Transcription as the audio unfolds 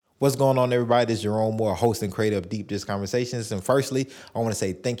What's going on, everybody? This is Jerome Moore, host and creator of Deep Dish Conversations. And firstly, I want to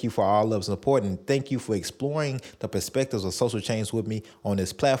say thank you for all love and support, and thank you for exploring the perspectives of social change with me on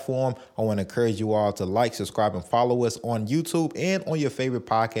this platform. I want to encourage you all to like, subscribe, and follow us on YouTube and on your favorite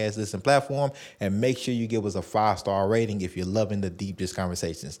podcast listen platform. And make sure you give us a 5-star rating if you're loving the Deep Dish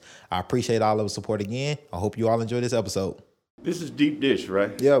Conversations. I appreciate all of the support again. I hope you all enjoy this episode. This is Deep Dish,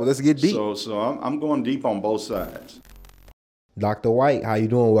 right? Yeah, well, let's get deep. So I'm going deep on both sides. Dr. White, how you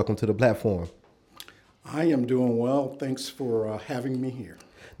doing? Welcome to the platform. I am doing well. Thanks for having me here.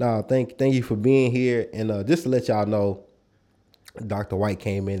 No, thank you for being here. And just to let y'all know, Dr. White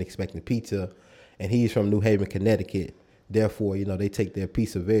came in expecting pizza, and he's from New Haven, Connecticut. Therefore, they take their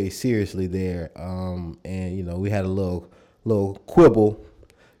pizza very seriously there. And we had a little quibble,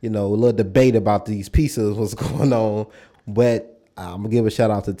 a little debate about these pizzas, what's going on. But I'm going to give a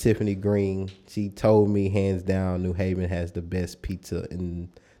shout out to Tiffany Green. She told me hands down New Haven has the best pizza in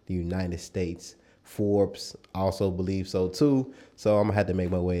the United States. Forbes also believes so too. So I'm going to have to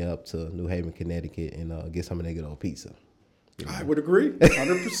make my way up to New Haven, Connecticut and get some of that good old pizza. I would agree,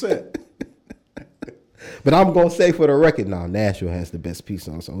 100%. But I'm going to say for the record now, Nashville has the best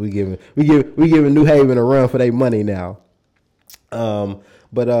pizza. So we giving New Haven a run for their money now.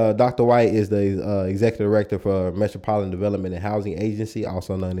 But Dr. White is the executive director for Metropolitan Development and Housing Agency,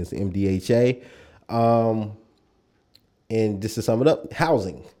 also known as MDHA. And just to sum it up,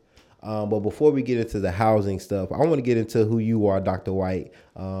 housing. But before we get into the housing stuff, I want to get into who you are, Dr. White,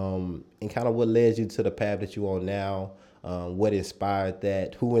 and kind of what led you to the path that you're on now. What inspired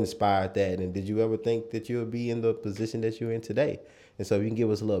that? Who inspired that? And did you ever think that you would be in the position that you're in today? And so you can give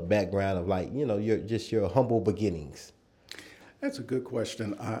us a little background of your humble beginnings. That's a good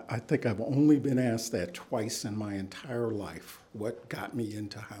question. I think I've only been asked that twice in my entire life, what got me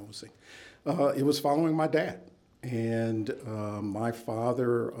into housing. It was following my dad. And my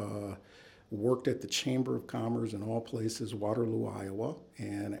father worked at the Chamber of Commerce in all places, Waterloo, Iowa.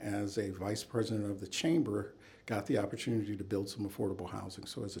 And as a vice president of the chamber, got the opportunity to build some affordable housing.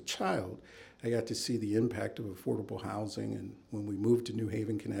 So as a child, I got to see the impact of affordable housing. And when we moved to New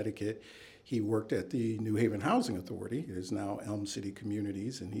Haven, Connecticut, he worked at the New Haven Housing Authority. It is now Elm City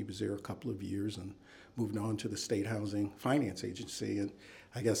Communities, and he was there a couple of years and moved on to the State Housing Finance Agency. And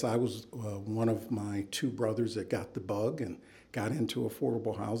I guess I was one of my two brothers that got the bug and got into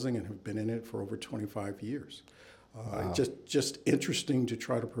affordable housing and have been in it for over 25 years. Wow. Just interesting to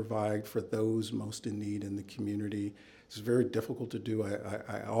try to provide for those most in need in the community. It's very difficult to do.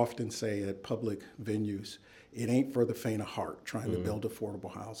 I often say at public venues, it ain't for the faint of heart trying to build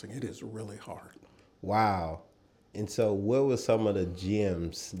affordable housing. It is really hard. Wow. And so what were some of the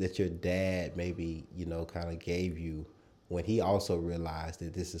gems that your dad maybe, kind of gave you when he also realized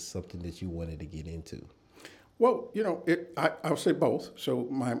that this is something that you wanted to get into? Well, I'll say both. So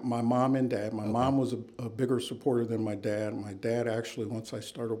my mom and dad, my mom was a bigger supporter than my dad. My dad actually, once I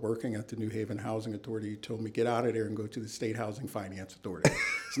started working at the New Haven Housing Authority, he told me, get out of there and go to the State Housing Finance Authority.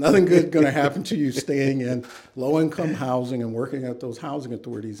 There's nothing good going to happen to you staying in low-income housing and working at those housing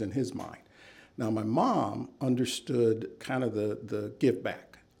authorities in his mind. Now, my mom understood kind of the give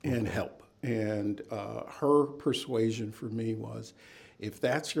back and help. And her persuasion for me was, if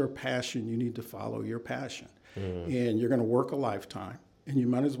that's your passion, you need to follow your passion. And you're going to work a lifetime, and you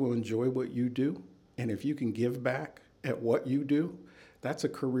might as well enjoy what you do. And if you can give back at what you do, that's a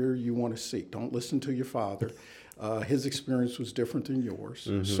career you want to seek. Don't listen to your father. His experience was different than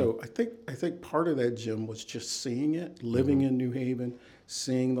yours. So I think part of that, Jim, was just seeing it, living in New Haven,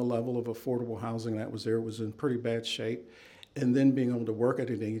 seeing the level of affordable housing that was there was in pretty bad shape, and then being able to work at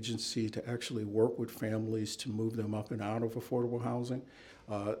an agency to actually work with families to move them up and out of affordable housing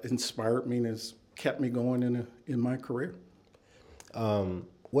inspired me and has kept me going in my career.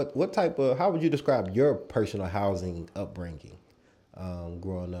 What type of, how would you describe your personal housing upbringing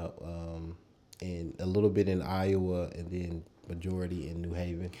growing up, and a little bit in Iowa and then majority in New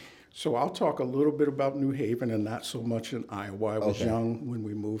Haven? So I'll talk a little bit about New Haven and not so much in Iowa. I was young when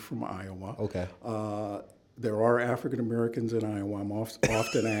we moved from Iowa. Okay. There are African Americans in Iowa. I'm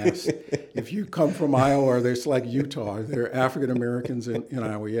often asked, if you come from Iowa, or there's like Utah, there are African Americans in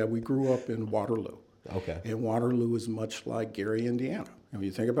Iowa. Yeah, we grew up in Waterloo. Okay. And Waterloo is much like Gary, Indiana. And when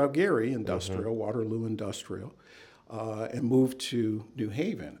you think about Gary, industrial, Waterloo, industrial, and moved to New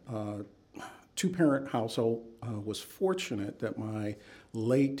Haven. Two-parent household. Was fortunate that my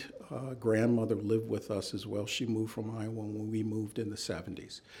late grandmother lived with us as well. She moved from Iowa when we moved in the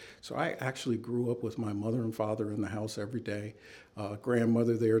 70s. So I actually grew up with my mother and father in the house every day.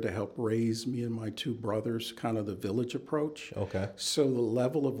 Grandmother there to help raise me and my two brothers, kind of the village approach. Okay. So the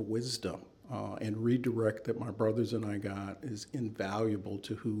level of wisdom and redirect that my brothers and I got is invaluable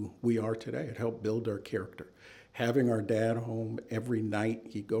to who we are today. It helped build our character. Having our dad home every night,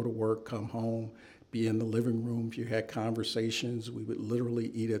 he'd go to work, come home, be in the living room. If you had conversations, we would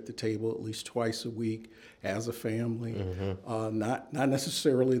literally eat at the table at least twice a week as a family. Not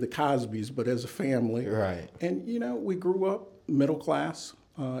necessarily the Cosbys, but as a family. Right. And, we grew up middle class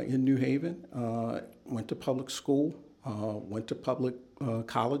in New Haven, went to public school, went to public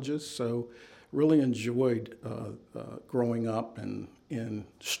colleges. So really enjoyed growing up and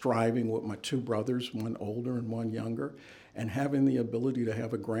striving with my two brothers, one older and one younger, and having the ability to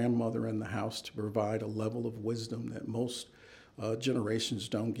have a grandmother in the house to provide a level of wisdom that most generations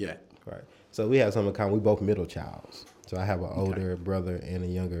don't get. Right. So we have something in common. We both middle childs. So I have an older brother and a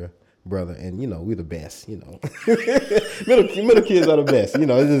younger brother, and we're the best. Middle kids are the best.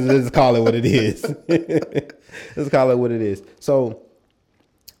 Let's call it what it is. Let's call it what it is. So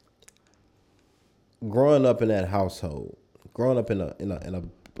growing up in that household, growing up in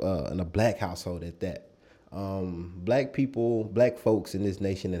a black household at that, black people, black folks in this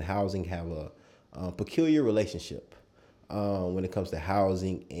nation and housing have a peculiar relationship when it comes to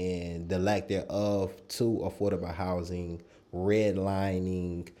housing and the lack thereof to affordable housing,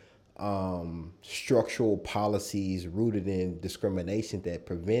 redlining, structural policies rooted in discrimination that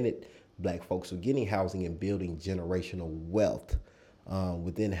prevented black folks from getting housing and building generational wealth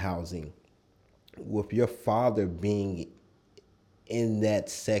within housing. With your father being in that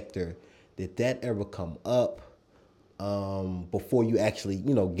sector, did that ever come up before you actually,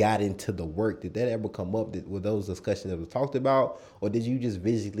 got into the work? Did that ever come up? Were those discussions ever talked about? Or did you just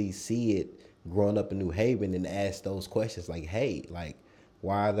visually see it growing up in New Haven and ask those questions like, hey, like,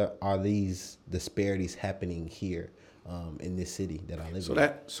 why are these disparities happening here in this city that I live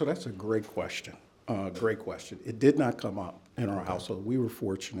in? So that's a great question. Great question. It did not come up in our household. We were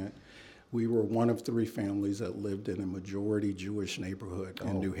fortunate. We were one of three families that lived in a majority Jewish neighborhood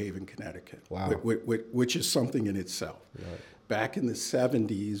in New Haven, Connecticut, Wow. which is something in itself. Right. Back in the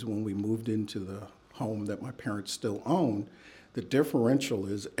 70s, when we moved into the home that my parents still own, the differential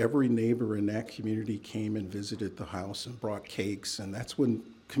is every neighbor in that community came and visited the house and brought cakes, and that's when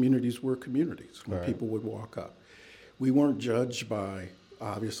communities were communities, when Right. people would walk up. We weren't judged by,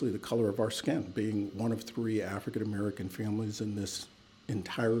 obviously, the color of our skin, being one of three African-American families in this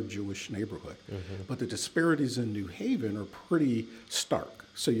entire Jewish neighborhood. But the disparities in New Haven are pretty stark.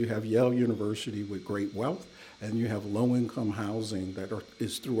 So you have Yale University with great wealth, and you have low-income housing that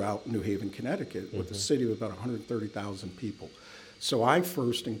is throughout New Haven, Connecticut, with a city of about 130,000 people. So I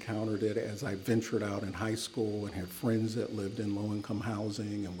first encountered it as I ventured out in high school and had friends that lived in low-income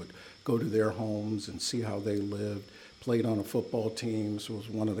housing and would go to their homes and see how they lived. Played on a football team, so was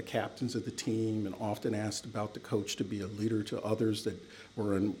one of the captains of the team, and often asked about the coach to be a leader to others that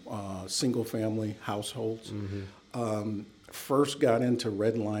were in single-family households. First got into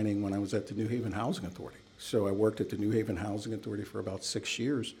redlining when I was at the New Haven Housing Authority. So I worked at the New Haven Housing Authority for about 6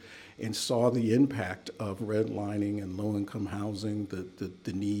 years and saw the impact of redlining and low-income housing,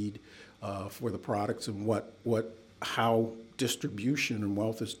 the need for the products and how distribution and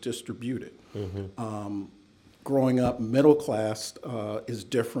wealth is distributed. Growing up middle class is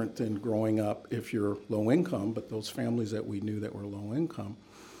different than growing up if you're low income, but those families that we knew that were low income,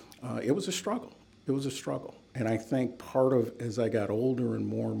 it was a struggle. It was a struggle. And I think part of, as I got older and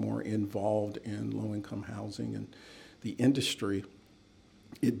more involved in low income housing and the industry,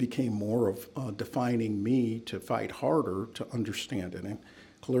 it became more of defining me to fight harder to understand it. And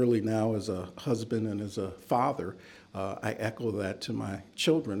clearly now as a husband and as a father, I echo that to my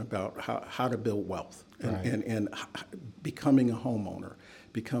children about how to build wealth. And becoming a homeowner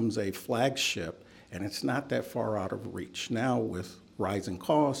becomes a flagship, and it's not that far out of reach. Now with rising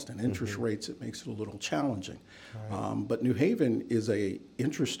costs and interest rates, it makes it a little challenging. But New Haven is a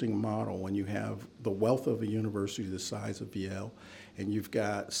interesting model when you have the wealth of a university the size of Yale, and you've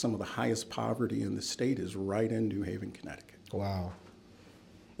got some of the highest poverty in the state is right in New Haven, Connecticut. Wow.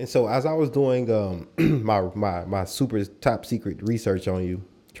 And so as I was doing my super top secret research on you,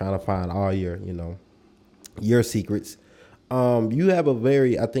 trying to find all your secrets, you have a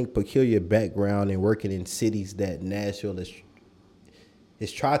very, I think, peculiar background in working in cities that Nashville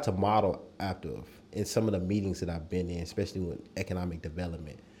is tried to model after in some of the meetings that I've been in, especially with economic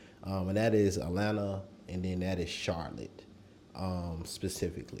development. And that is Atlanta, and then that is Charlotte,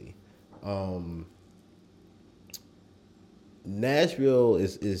 specifically. Nashville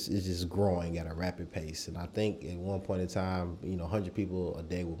is just growing at a rapid pace, and I think at one point in time, 100 people a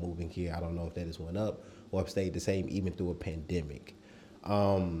day were moving here. I don't know if that has went up or stayed the same even through a pandemic.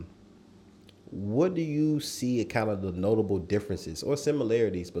 What do you see kind of the notable differences or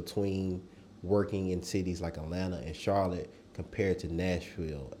similarities between working in cities like Atlanta and Charlotte compared to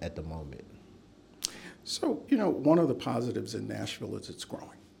Nashville at the moment? So, one of the positives in Nashville is it's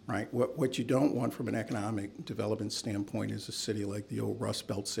growing, right? What you don't want from an economic development standpoint is a city like the old Rust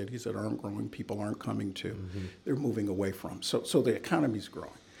Belt cities that aren't growing, people aren't coming to, they're moving away from. So the economy's growing.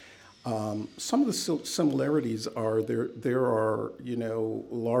 Some of the similarities are there are,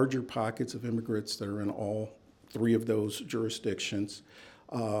 larger pockets of immigrants that are in all three of those jurisdictions.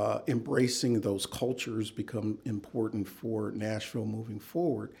 Embracing those cultures become important for Nashville moving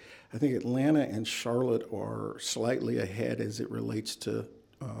forward. I think Atlanta and Charlotte are slightly ahead as it relates to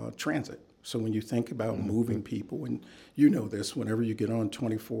transit. So when you think about moving people, and you know this, whenever you get on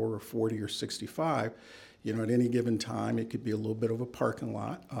 24 or 40 or 65, at any given time, it could be a little bit of a parking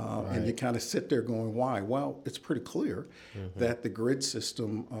lot, and you kind of sit there going, why? Well, it's pretty clear that the grid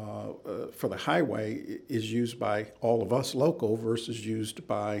system for the highway is used by all of us local versus used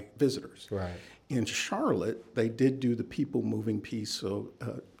by visitors. Right. In Charlotte, they did do the people moving piece, so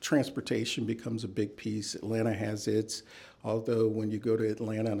transportation becomes a big piece. Atlanta has its, although when you go to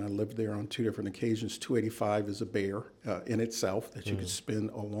Atlanta, and I lived there on 2 different occasions, 285 is a bear in itself that you could spend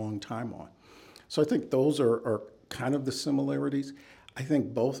a long time on. So I think those are kind of the similarities. I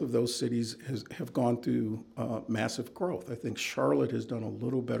think both of those cities have gone through massive growth. I think Charlotte has done a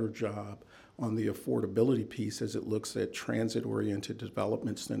little better job on the affordability piece as it looks at transit-oriented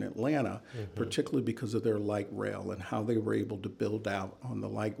developments than Atlanta, particularly because of their light rail and how they were able to build out on the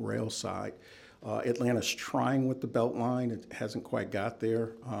light rail side. Atlanta's trying with the Beltline. It hasn't quite got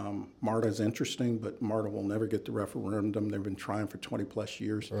there. MARTA's interesting, but MARTA will never get the referendum. They've been trying for 20 plus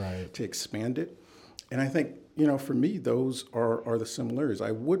years to expand it. And I think, for me, those are the similarities.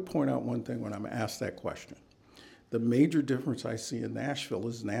 I would point out one thing when I'm asked that question. The major difference I see in Nashville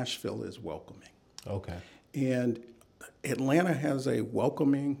is welcoming. Okay. And Atlanta has a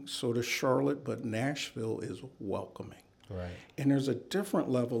welcoming, so does Charlotte, but Nashville is welcoming. Right. And there's a different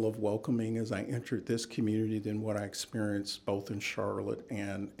level of welcoming as I entered this community than what I experienced both in Charlotte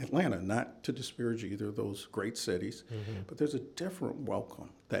and Atlanta. Not to disparage either of those great cities, but there's a different welcome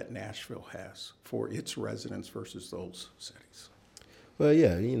that Nashville has for its residents versus those cities. Well,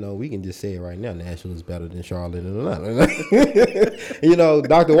 yeah, we can just say it right now. Nashville is better than Charlotte and Atlanta.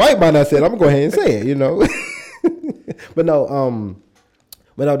 Dr. White might not say it. I'm going to go ahead and say it, But no,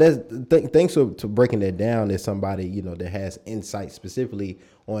 thanks for breaking that down as somebody, that has insight specifically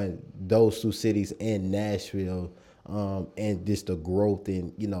on those two cities and Nashville, and just the growth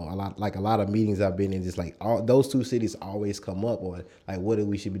in, a lot of meetings I've been in, just like those two cities always come up, or like what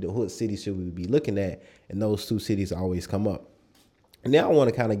should be doing, what cities should we be looking at, and those two cities always come up. And now I want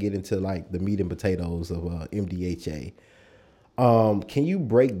to kind of get into like the meat and potatoes of MDHA. Can you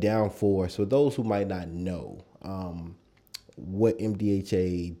break down for us, for those who might not know, what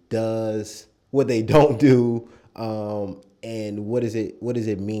MDHA does, what they don't do, and what does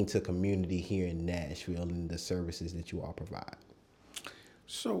it mean to community here in Nashville and the services that you all provide?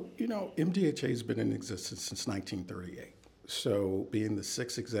 So, MDHA has been in existence since 1938. So being the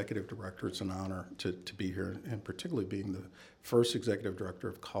 6th executive director, it's an honor to be here, and particularly being the first executive director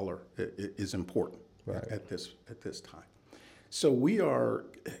of color is important at this time. So we are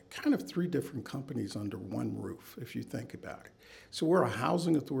kind of 3 different companies under one roof, if you think about it. So we're a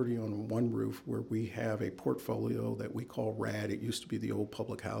housing authority on one roof where we have a portfolio that we call RAD. It used to be the old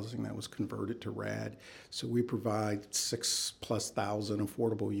public housing that was converted to RAD. So we provide 6,000+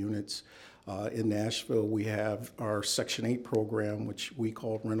 affordable units. In Nashville, we have our Section 8 program, which we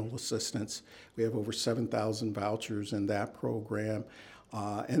call rental assistance. We have over 7,000 vouchers in that program.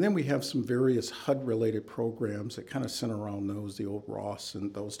 And then we have some various HUD-related programs that kind of center around those, the old Ross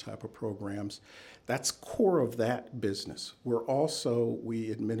and those type of programs. That's core of that business.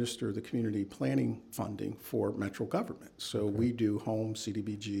 We administer the community planning funding for Metro government. So we do home,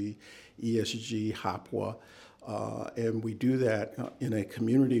 CDBG, ESG, HOPWA, and we do that in a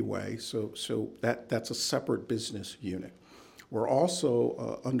community way. So that's a separate business unit. We're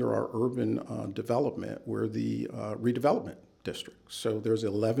also under our urban development, we're the redevelopment district. So there's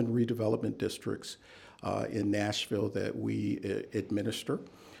 11 redevelopment districts in Nashville that we administer.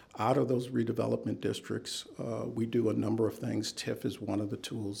 Out of those redevelopment districts, we do a number of things. TIF is one of the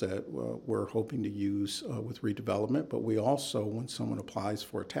tools that we're hoping to use with redevelopment, but we also, when someone applies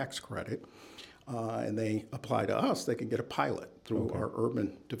for a tax credit and they apply to us, they can get a pilot through our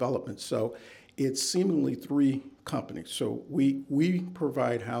urban development. So it's seemingly 3 companies. So we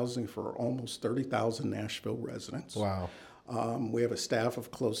provide housing for almost 30,000 Nashville residents. Wow. We have a staff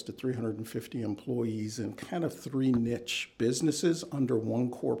of close to 350 employees and kind of 3 niche businesses under one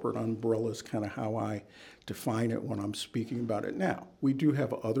corporate umbrella is kind of how I define it when I'm speaking about it. Now, we do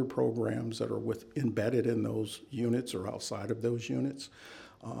have other programs that are embedded in those units or outside of those units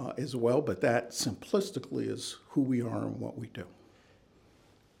as well, but that simplistically is who we are and what we do.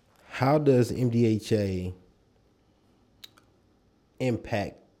 How does MDHA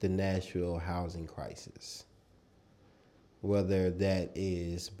impact the Nashville housing crisis? Whether that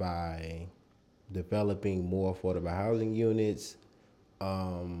is by developing more affordable housing units,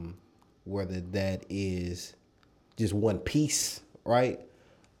 whether that is just one piece, right,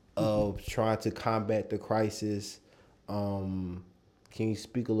 of trying to combat the crisis. Can you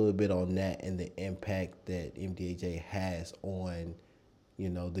speak a little bit on that and the impact that MDHA has on,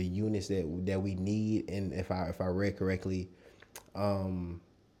 the units that we need? And if I read correctly, I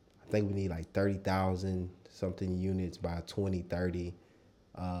think we need like 30,000 something units by 2030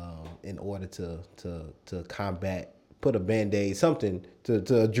 in order to combat, put a Band-Aid, something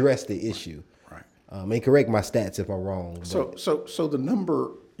to address the issue. Right. And correct my stats if I'm wrong. So the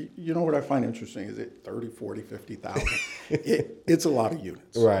number, what I find interesting is it 30, 40, 50,000. It's a lot of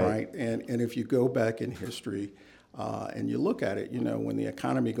units, right? And if you go back in history and you look at it, when the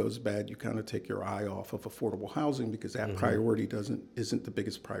economy goes bad, you kind of take your eye off of affordable housing because that priority isn't the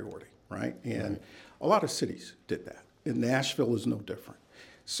biggest priority, right? And a lot of cities did that. And Nashville is no different.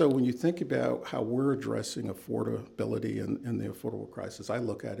 So when you think about how we're addressing affordability and the affordable crisis, I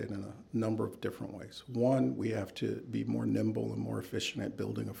look at it in a number of different ways. One, we have to be more nimble and more efficient at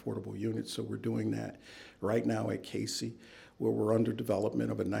building affordable units. So we're doing that right now at Casey, where we're under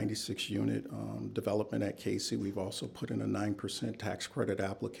development of a 96-unit development at Casey. We've also put in a 9% tax credit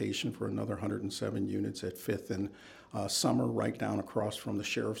application for another 107 units at 5th and Summer, right down across from the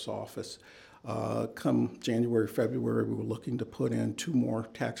sheriff's office. Come January, February, we were looking to put in 2 more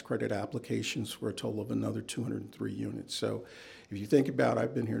tax credit applications for a total of another 203 units. So if you think about it,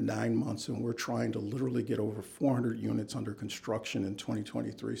 I've been here 9 months and we're trying to literally get over 400 units under construction in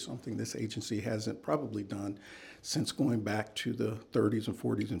 2023, something this agency hasn't probably done since going back to the 30s and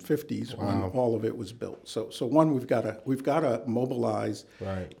 40s and 50s when all of it was built. So one, we've got to mobilize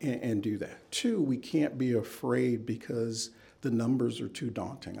and do that. 2, we can't be afraid because the numbers are too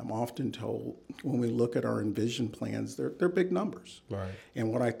daunting. I'm often told when we look at our Envision plans, they're big numbers. Right.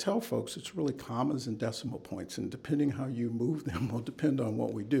 And what I tell folks, it's really commas and decimal points, and depending how you move them will depend on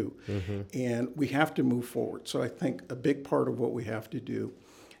what we do. And we have to move forward. So I think a big part of what we have to do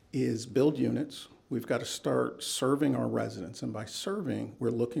is build units. We've got to start serving our residents. And by serving,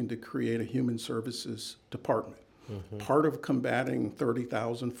 we're looking to create a human services department. Part of combating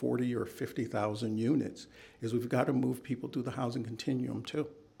 30,000, 40, or 50,000 units is we've got to move people through the housing continuum too.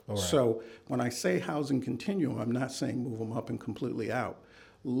 So when I say housing continuum, I'm not saying move them up and completely out.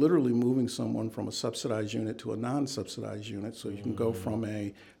 Literally moving someone from a subsidized unit to a non-subsidized unit. So you can go from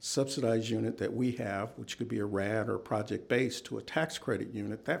a subsidized unit that we have, which could be a RAD or project-based, to a tax credit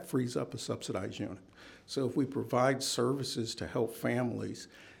unit. That frees up a subsidized unit. So if we provide services to help families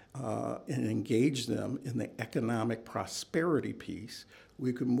and engage them in the economic prosperity piece,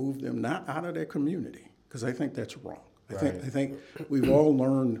 we could move them not out of their community, because I think that's wrong. I think we've all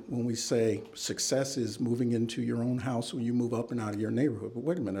learned when we say success is moving into your own house when you move up and out of your neighborhood. But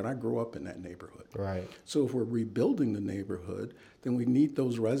wait a minute, I grew up in that neighborhood. Right. So if we're rebuilding the neighborhood, then we need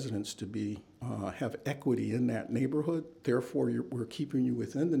those residents to be have equity in that neighborhood. Therefore, we're keeping you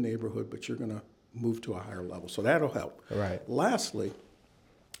within the neighborhood, but you're going to move to a higher level. So that'll help. Right. Lastly,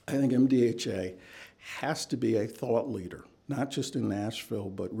 I think MDHA has to be a thought leader, not just in Nashville,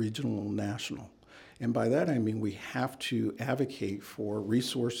 but regional and national. And by that, I mean we have to advocate for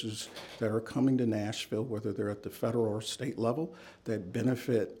resources that are coming to Nashville, whether they're at the federal or state level, that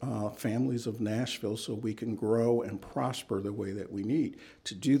benefit families of Nashville so we can grow and prosper the way that we need.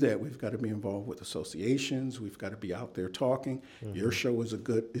 To do that, we've got to be involved with associations. We've got to be out there talking. Your show is a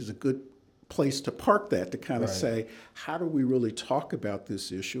good place to park that, to kind of say, how do we really talk about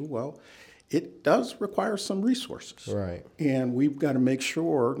this issue? Well, it does require some resources. Right. And we've got to make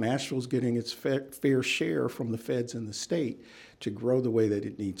sure Nashville's getting its fair share from the feds in the state to grow the way that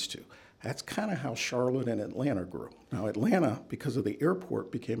it needs to. That's kind of how Charlotte and Atlanta grew. Now, Atlanta, because of the airport,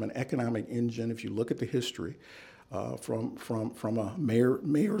 became an economic engine. If you look at the history from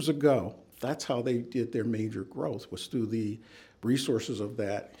mayors ago, that's how they did their major growth, was through the resources of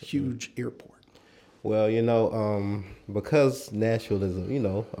that huge airport. Well, because Nashville is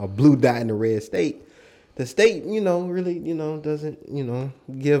a blue dot in the red state, the state, really,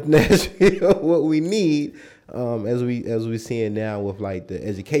 doesn't, give Nashville what we need, as we seeing now with like the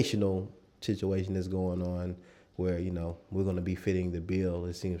educational situation that's going on where, you know, we're going to be fitting the bill,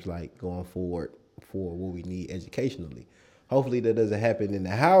 it seems like, going forward for what we need educationally. Hopefully that doesn't happen in the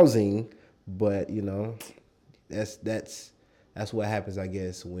housing, but, you know, that's what happens, I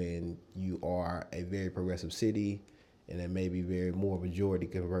guess, when you are a very progressive city and then maybe very more majority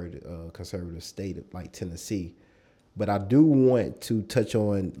conservative state like Tennessee. But I do want to touch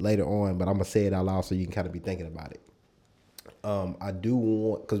on later on, but I'm going to say it out loud so you can kind of be thinking about it. I do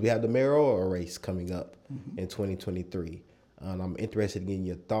want, because we have the mayoral race coming up in 2023. And I'm interested in getting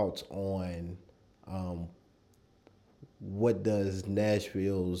your thoughts on what does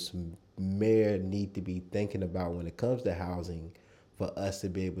Nashville's mayor need to be thinking about when it comes to housing for us to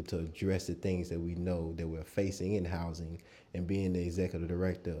be able to address the things that we know that we're facing in housing. And being the executive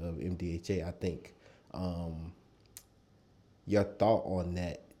director of MDHA, I think your thought on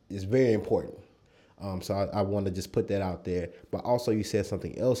that is very important. So I want to just put that out there. But also you said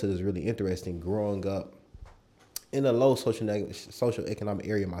something else that is really interesting. Growing up in a low socioeconomic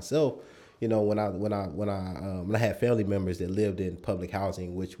area myself, you know, when I had family members that lived in public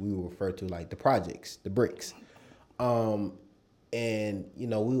housing, which we would refer to like the projects, the bricks. And, you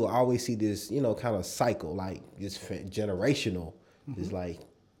know, we will always see this, you know, kind of cycle, like this generational. It's like,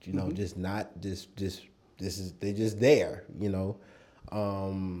 you know, just not just they're just there, you know,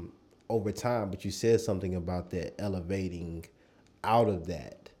 over time. But you said something about that elevating out of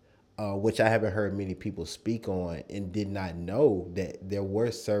that, which I haven't heard many people speak on, and did not know that there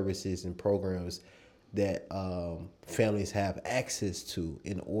were services and programs that families have access to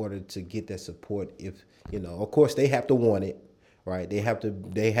in order to get that support. If, you know, of course they have to want it, right? They have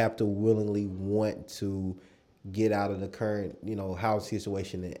to willingly want to get out of the current, you know, housing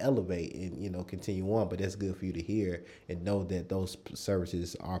situation and elevate and, you know, continue on. But that's good for you to hear and know that those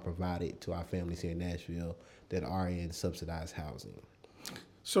services are provided to our families here in Nashville that are in subsidized housing.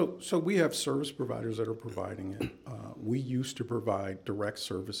 So we have service providers that are providing it. We used to provide direct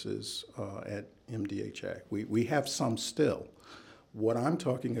services at MDHA. We have some still. What I'm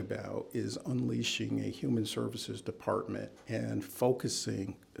talking about is unleashing a human services department and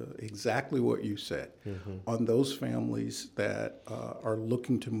focusing exactly what you said on those families that are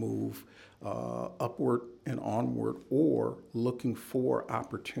looking to move upward and onward or looking for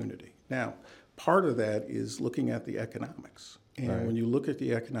opportunity. Now, part of that is looking at the economics. And when you look at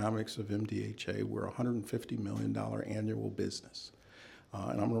the economics of MDHA, we're a $150 million annual business.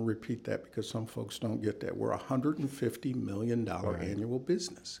 And I'm going to repeat that because some folks don't get that. We're a $150 million annual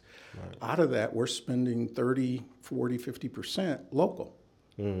business. Out of that, we're spending 30, 40, 50% local.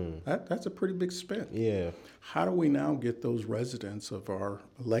 That's a pretty big spend. Yeah. How do we now get those residents of our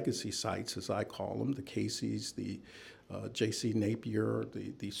legacy sites, as I call them, the Casey's, the J.C. Napier,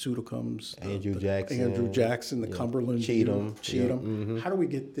 the Sudicums, Andrew Jackson, the Cumberland, Cheatham. How do we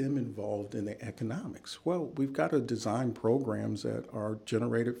get them involved in the economics? Well, we've got to design programs that are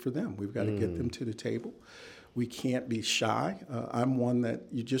generated for them. We've got to get them to the table. We can't be shy. I'm one that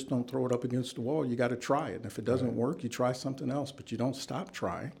you just don't throw it up against the wall. You got to try it. And if it doesn't work, you try something else, but you don't stop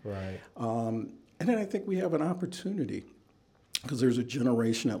trying. Right. And then I think we have an opportunity, because there's a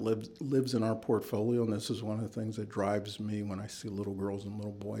generation that lives in our portfolio, and this is one of the things that drives me when I see little girls and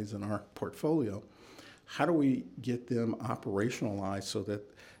little boys in our portfolio. How do we get them operationalized so that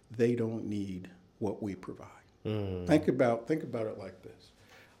they don't need what we provide? Think about it like this.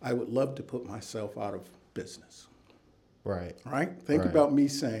 I would love to put myself out of business. Right. Think about me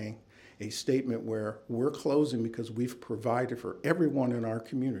saying a statement where we're closing because we've provided for everyone in our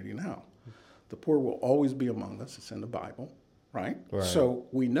community. Now, the poor will always be among us. It's in the Bible. Right? So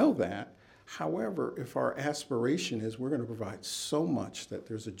we know that. However, if our aspiration is we're going to provide so much that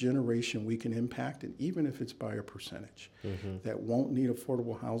there's a generation we can impact, and even if it's by a percentage, that won't need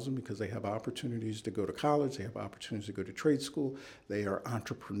affordable housing because they have opportunities to go to college, they have opportunities to go to trade school, they are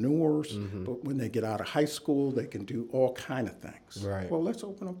entrepreneurs, but when they get out of high school, they can do all kind of things. Right. Well, let's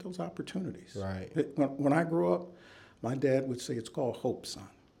open up those opportunities. Right. When I grew up, my dad would say it's called hope, son.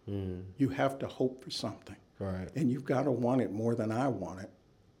 You have to hope for something. Right. And you've got to want it more than I want it,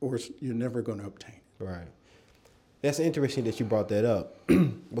 or you're never going to obtain it. Right. That's interesting that you brought that up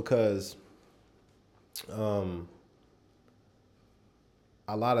because a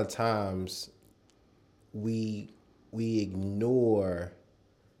lot of times we ignore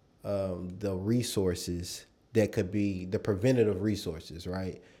the resources that could be the preventative resources,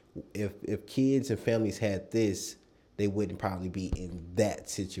 right? If kids and families had this, they wouldn't probably be in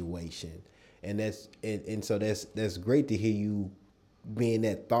that situation. And so that's great to hear you being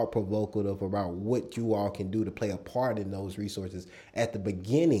that thought provocative about what you all can do to play a part in those resources at the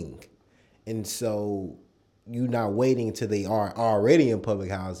beginning. And so you're not waiting until they are already in public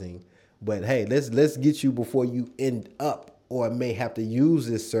housing, But hey, let's get you before you end up or may have to use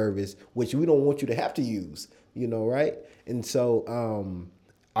this service, which we don't want you to have to use. Right? And so,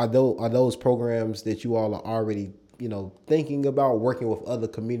 are those programs that you all are already thinking about working with other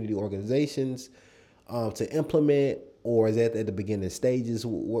community organizations to implement, or is that at the beginning stages?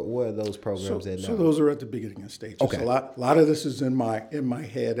 Where are those programs at now? So those are at the beginning stages. Okay. A lot of this is in my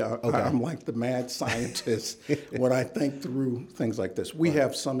head. Okay. I'm like the mad scientist when I think through things like this. We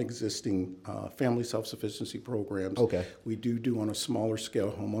have some existing family self-sufficiency programs. Okay. We do on a smaller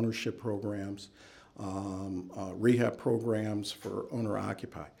scale home ownership programs, rehab programs for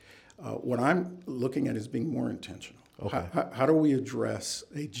owner-occupied. What I'm looking at is being more intentional. Okay. How do we address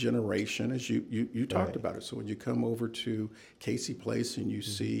a generation, as you talked about it? So when you come over to Casey Place and you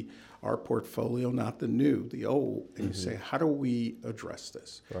see our portfolio, not the new, the old, and you say, how do we address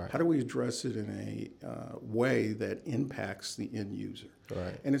this? Right. How do we address it in a way that impacts the end user?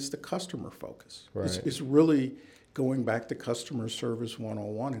 Right. And it's the customer focus. Right. It's really going back to customer service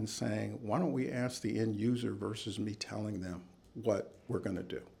 101 and saying, why don't we ask the end user versus me telling them what we're going to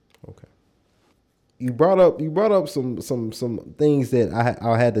do? Okay. You brought up some things that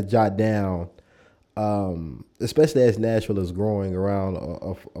I had to jot down, especially as Nashville is growing around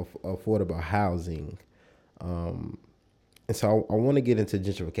affordable housing, and so I want to get into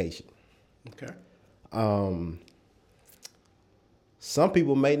gentrification. Okay. Some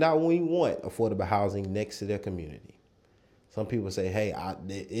people may not even want affordable housing next to their community. Some people say, "Hey,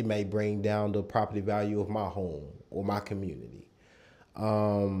 it may bring down the property value of my home or my community."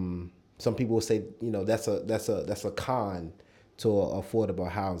 Some people will say, that's a con to affordable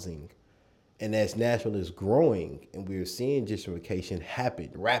housing. And as Nashville is growing and we're seeing gentrification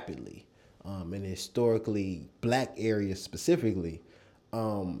happen rapidly, in historically black areas specifically,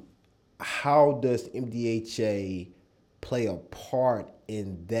 how does MDHA play a part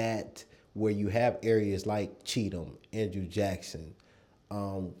in that, where you have areas like Cheatham, Andrew Jackson?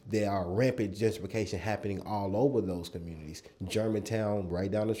 There are rampant gentrification happening all over those communities. Germantown,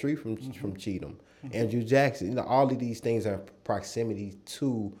 right down the street from Cheatham. Andrew Jackson, all of these things are proximity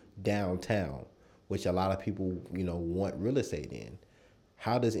to downtown, which a lot of people, want real estate in.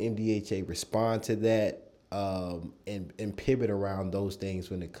 How does MDHA respond to that, and pivot around those things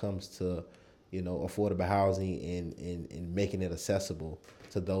when it comes to, affordable housing and making it accessible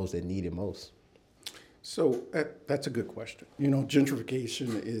to those that need it most? So that's a good question.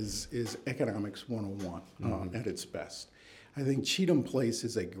 Gentrification is economics 101 at its best. I think Cheatham Place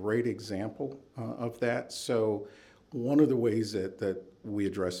is a great example of that. So one of the ways that we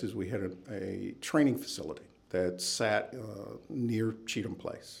addressed is we had a training facility that sat near Cheatham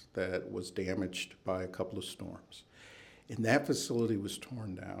Place that was damaged by a couple of storms. And that facility was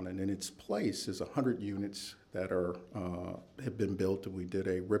torn down, and in its place is 100 units that have been built, and we did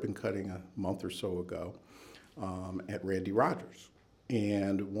a ribbon cutting a month or so ago at Randy Rogers.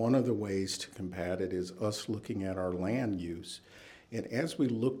 And one of the ways to combat it is us looking at our land use. And as we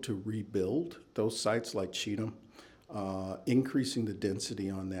look to rebuild those sites like Cheatham, increasing the density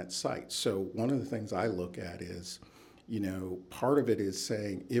on that site. So one of the things I look at is, part of it is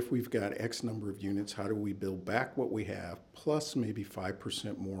saying, if we've got X number of units, how do we build back what we have, plus maybe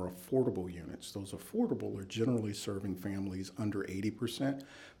 5% more affordable units? Those affordable are generally serving families under 80%,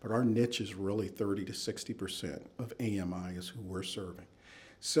 but our niche is really 30 to 60% of AMI is who we're serving.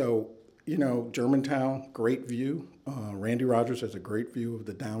 So, Germantown, great view. Randy Rogers has a great view of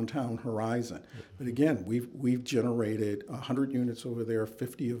the downtown horizon. But again, we've generated 100 units over there,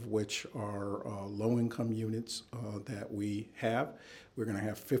 50 of which are low-income units that we have. We're going to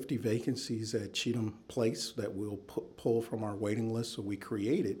have 50 vacancies at Cheatham Place that we'll pull from our waiting list. So we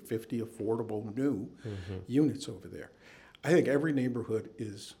created 50 affordable new units over there. I think every neighborhood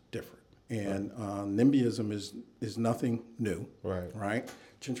is different. And NIMBYism is nothing new, right?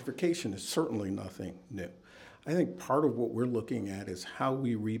 Gentrification is certainly nothing new. I think part of what we're looking at is how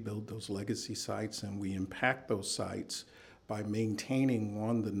we rebuild those legacy sites, and we impact those sites by maintaining,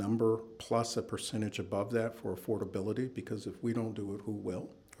 one, the number plus a percentage above that for affordability, because if we don't do it, who will?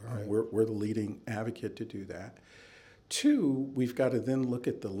 Right. We're the leading advocate to do that. Two, we've got to then look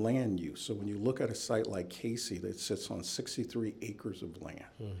at the land use. So when you look at a site like Casey that sits on 63 acres of land,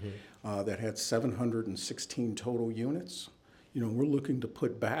 that had 716 total units, we're looking to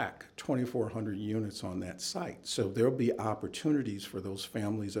put back 2,400 units on that site. So there'll be opportunities for those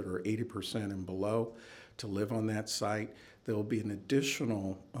families that are 80% and below to live on that site. There'll be an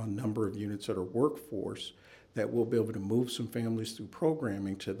additional number of units that are workforce that we'll be able to move some families through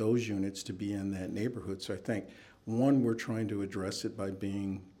programming to those units to be in that neighborhood. So I think, one, we're trying to address it by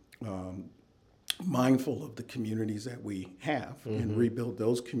being mindful of the communities that we have and rebuild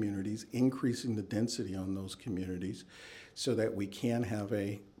those communities, increasing the density on those communities so that we can have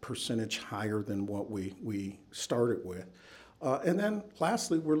a percentage higher than what we started with. And then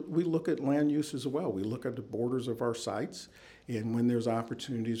lastly, we look at land use as well. We look at the borders of our sites, and when there's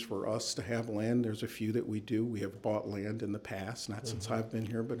opportunities for us to have land, there's a few that we do. We have bought land in the past, not since I've been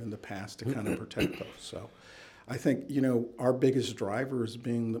here, but in the past to kind of protect those. So I think, our biggest driver is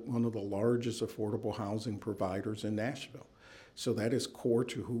being one of the largest affordable housing providers in Nashville. So that is core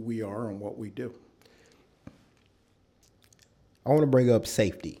to who we are and what we do. I want to bring up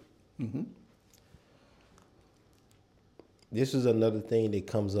safety. This is another thing that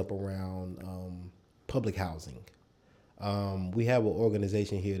comes up around public housing. We have an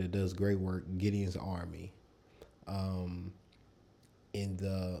organization here that does great work, Gideon's Army, in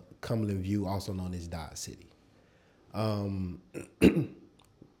the Cumberland View, also known as Dodge City.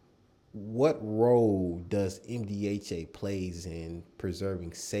 What role does MDHA plays in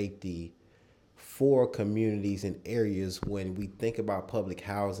preserving safety for communities and areas? When we think about public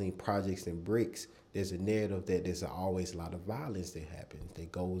housing projects and bricks, there's a narrative that there's always a lot of violence that happens,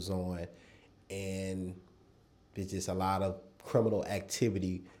 that goes on, and there's just a lot of criminal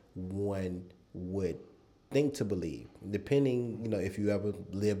activity one would think to believe, depending, if you ever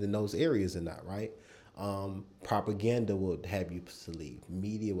lived in those areas or not, right? Propaganda would have you to believe.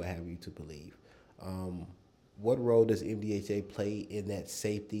 Media would have you to believe. What role does MDHA play in that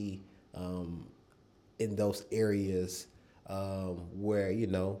safety in those areas where,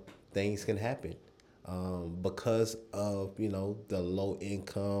 things can happen because of, the low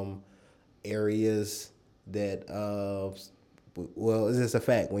income areas that, well, it's just a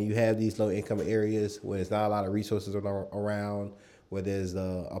fact. When you have these low income areas where there's not a lot of resources around, where there's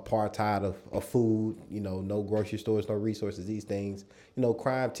apartheid of food, no grocery stores, no resources, these things,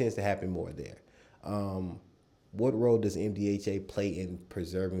 crime tends to happen more there. What role does MDHA play in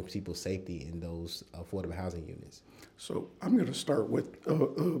preserving people's safety in those affordable housing units? So I'm going to start with a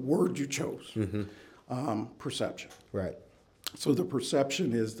word you chose, perception. Right. So the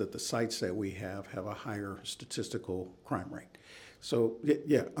perception is that the sites that we have a higher statistical crime rate. So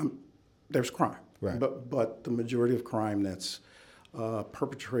there's crime, right. But the majority of crime that's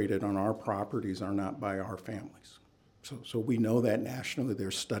perpetrated on our properties are not by our families. So we know that nationally.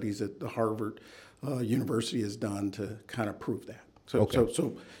 There's studies that the Harvard University has done to kind of prove that.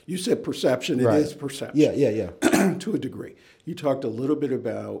 So you said perception. Right. It is perception. Yeah. To a degree. You talked a little bit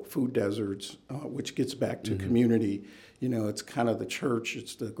about food deserts, which gets back to community. It's kind of the church,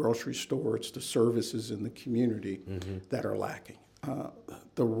 it's the grocery store, it's the services in the community that are lacking.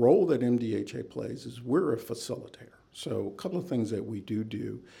 The role that MDHA plays is we're a facilitator. So a couple of things that we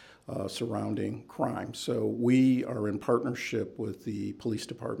do surrounding crime. So we are in partnership with the police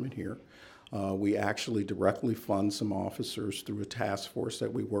department here. We actually directly fund some officers through a task force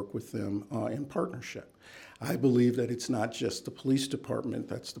that we work with them in partnership. I believe that it's not just the police department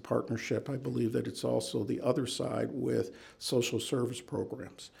that's the partnership. I believe that it's also the other side with social service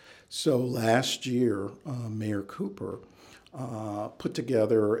programs. So last year, Mayor Cooper put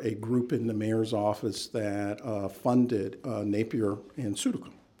together a group in the mayor's office that funded Napier and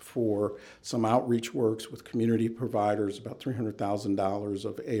Sudicum for some outreach works with community providers, about $300,000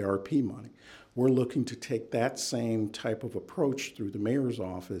 of ARP money. We're looking to take that same type of approach through the mayor's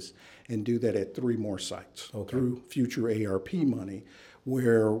office and do that at 3 more sites through future ARP money,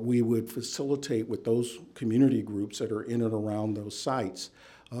 where we would facilitate with those community groups that are in and around those sites,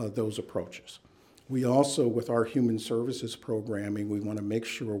 those approaches. We also, with our human services programming, we want to make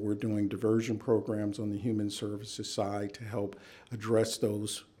sure we're doing diversion programs on the human services side to help address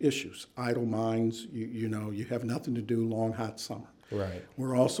those issues. Idle minds, you have nothing to do long, hot summer. Right.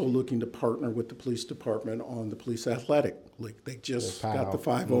 We're also looking to partner with the police department on the police athletic league. They just got the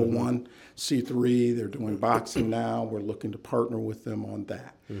 501c3. They're doing boxing now. We're looking to partner with them on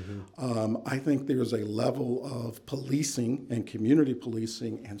that. I think there's a level of policing and community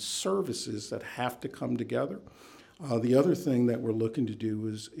policing and services that have to come together. The other thing that we're looking to do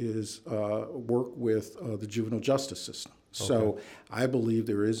is work with the juvenile justice system. So I believe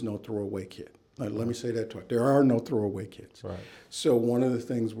there is no throwaway kid. Let me say that twice. There are no throwaway kids. Right. So one of the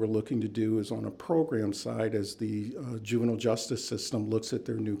things we're looking to do is on a program side, as the juvenile justice system looks at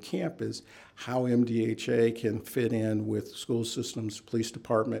their new campus, how MDHA can fit in with school systems, police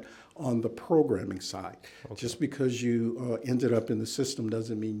department on the programming side. Just because you ended up in the system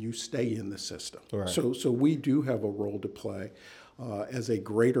doesn't mean you stay in the system. Right. So we do have a role to play. as a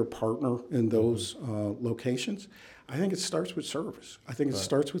greater partner in those locations, I think it starts with service. I think it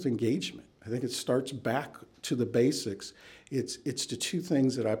starts with engagement. I think it starts back to the basics. It's the two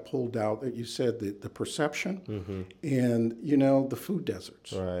things that I pulled out that you said, the perception and, the food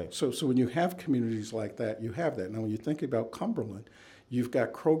deserts. Right. So when you have communities like that, you have that. Now, when you think about Cumberland, you've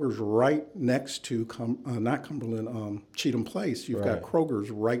got Kroger's right next to, not Cumberland, Cheatham Place. You've got Kroger's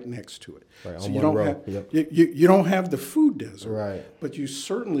right next to it. Right, so on you one don't row. have you don't have the food desert. Right. But you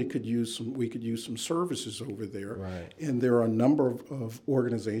certainly could use we could use some services over there. Right. And there are a number of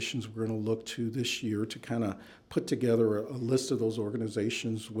organizations we're going to look to this year to kind of put together a list of those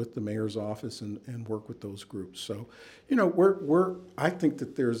organizations with the mayor's office and work with those groups. So, I think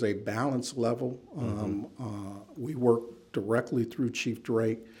that there's a balance level. We work directly through Chief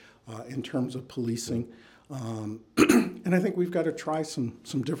Drake in terms of policing. And I think we've got to try some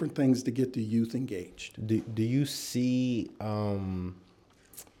different things to get the youth engaged. Do you see the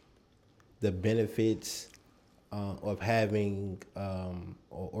benefits of having an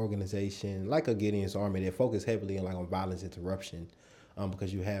organization like a Gideon's Army that focus heavily on violence interruption,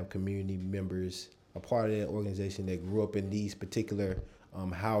 because you have community members, a part of that organization that grew up in these particular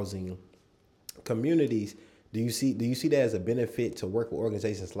housing communities? Do you see that as a benefit to work with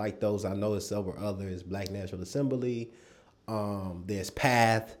organizations like those? I know there's several others: Black National Assembly, there's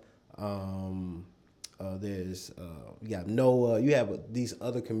PATH, there's you got NOAA. You have these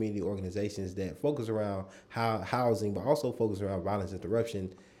other community organizations that focus around housing, but also focus around violence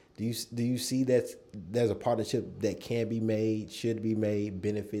interruption. Do you see that there's a partnership that can be made, should be made,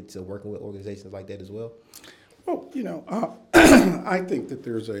 benefits of working with organizations like that as well? Well, I think that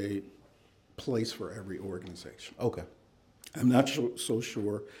there's a place for every organization. Okay. I'm not so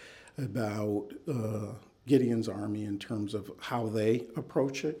sure about Gideon's Army in terms of how they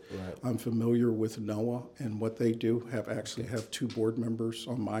approach it. Right. I'm familiar with NOAA and what they do. Have two board members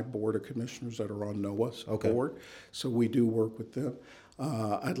on my board of commissioners that are on NOAA's board. So we do work with them.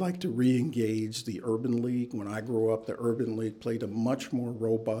 I'd like to re-engage the Urban League. When I grew up, the Urban League played a much more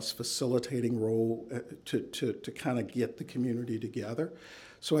robust facilitating role to kind of get the community together.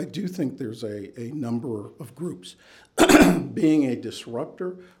 So I do think there's a number of groups. Being a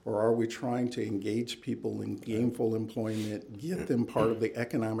disruptor, or are we trying to engage people in gainful employment, get them part of the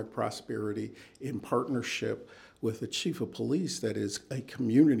economic prosperity in partnership with a chief of police that is a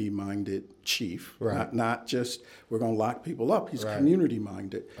community-minded chief, not just we're going to lock people up. He's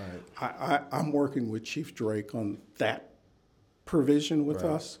community-minded. Right. I'm working with Chief Drake on that provision with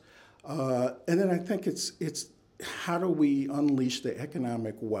us. And then I think it's how do we unleash the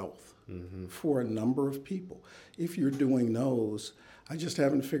economic wealth for a number of people? If you're doing those, I just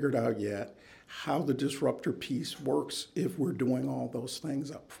haven't figured out yet how the disruptor piece works if we're doing all those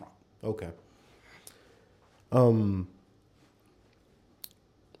things up front. Okay.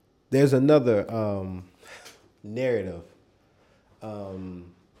 There's another narrative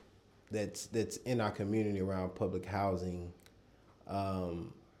that's in our community around public housing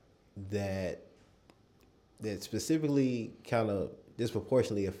that specifically kind of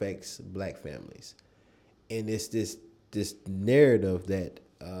disproportionately affects Black families. And it's this narrative that,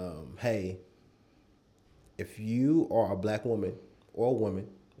 hey, if you are a Black woman or a woman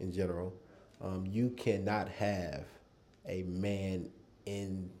in general, you cannot have a man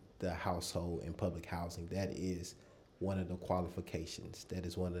in the household in public housing. That is one of the qualifications. That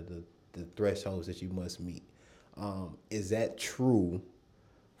is one of the thresholds that you must meet. Is that true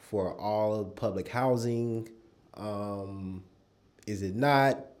for all of public housing? Is it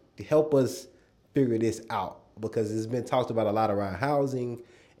not? Help us figure this out, because it's been talked about a lot around housing,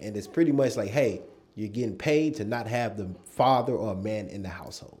 and it's pretty much like, hey, you're getting paid to not have the father or a man in the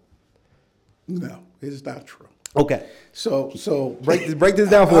household. No, it's not true. Okay. So break this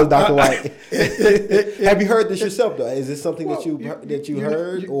down for us, Dr. White. Have you heard this yourself, though? Is this something that you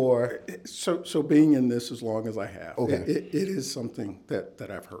heard, or? So being in this as long as I have, okay, it is something that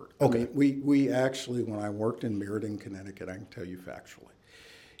I've heard. Okay. I mean, we actually, when I worked in Meriden, Connecticut, I can tell you factually,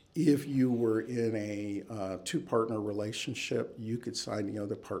 if you were in a two-partner relationship, you could sign the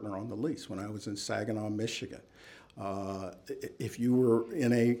other partner on the lease. When I was in Saginaw, Michigan, if you were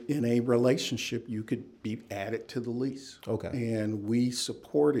in a relationship, you could be added to the lease. Okay. And we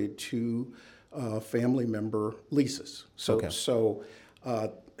supported two family member leases.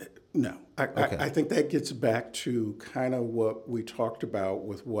 No, I think that gets back to kind of what we talked about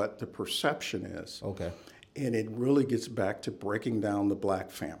with what the perception is. Okay. And it really gets back to breaking down the Black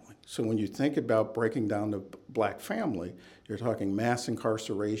family. So when you think about breaking down the Black family, you're talking mass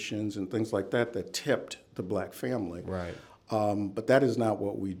incarcerations and things like that tipped the Black family. Right. But that is not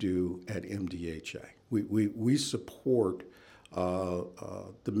what we do at MDHA. We support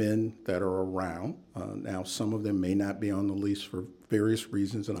the men that are around. Now, some of them may not be on the lease for various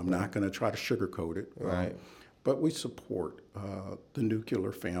reasons, and I'm not going to try to sugarcoat it. Right. But we support the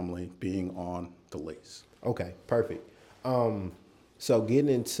nuclear family being on the lease. Okay, perfect. So getting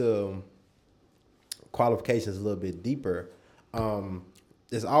into qualifications a little bit deeper,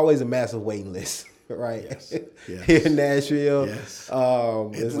 there's always a massive waiting list, right? Yes. Yes. Here in Nashville, Yes.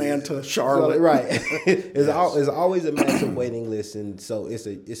 Atlanta, Charlotte. right? There's always a massive waiting list, and so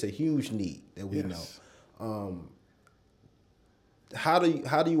it's a huge need that we know. How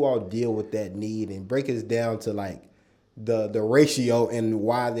do you all deal with that need and break it down to like the ratio and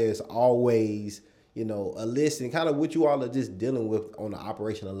why there's always a list and kind of what you all are just dealing with on the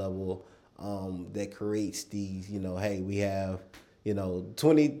operational level that creates these hey, we have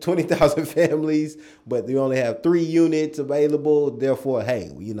 20,000 families, but we only have 3 units available. Therefore, hey,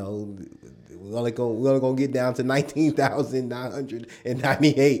 we're only gonna get down to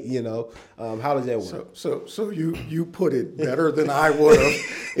 19,998. How does that work? So you put it better than I would have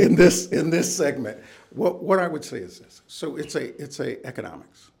in this segment. What I would say is this. So it's a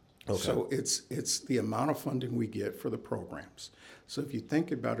economics. Okay. So it's the amount of funding we get for the programs. So if you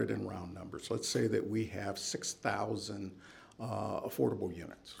think about it in round numbers, let's say that we have 6,000 affordable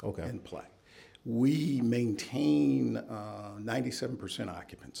units in play. We maintain 97%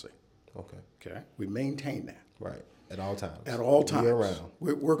 occupancy. Okay. We maintain that. Right. At all times. At all times. Year round.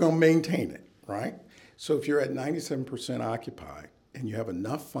 We're going to maintain it, right? So if you're at 97% occupied and you have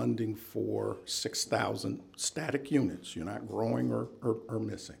enough funding for 6,000 static units, you're not growing or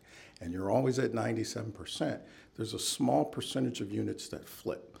missing, and you're always at 97%, there's a small percentage of units that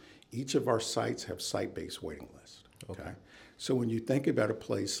flip. Each of our sites have site-based waiting lists. Okay. So when you think about a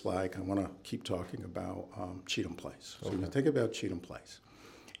place like, I want to keep talking about Cheatham Place. So when you think about Cheatham Place,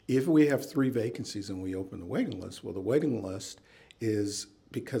 if we have 3 vacancies and we open the waiting list, well, the waiting list is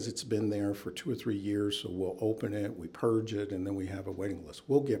because it's been there for 2 or 3 years, so we'll open it, we purge it, and then we have a waiting list.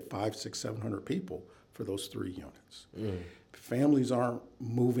 We'll get 500, 600, 700 people for those 3 units. Families aren't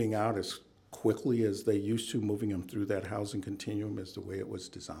moving out as quickly as they used to, moving them through that housing continuum as the way it was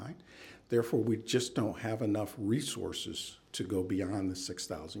designed. Therefore, we just don't have enough resources to go beyond the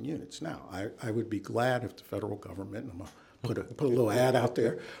 6,000 units. Now, I would be glad if the federal government, and I'm going to put a little ad out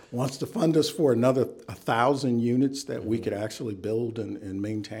there, wants to fund us for another 1,000 units that we could actually build and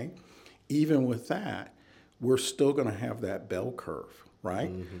maintain. Even with that, we're still going to have that bell curve,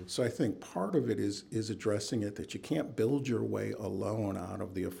 right? So I think part of it is addressing it, that you can't build your way alone out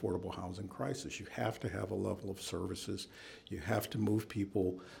of the affordable housing crisis. You have to have a level of services. You have to move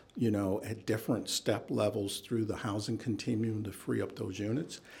people, at different step levels through the housing continuum to free up those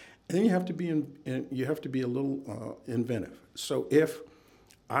units. And then you have to be a little inventive. So if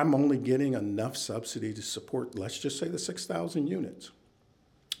I'm only getting enough subsidy to support, let's just say, the 6,000 units,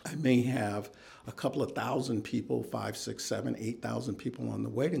 I may have a couple of thousand people, 5, 6, 7, 8,000 people on the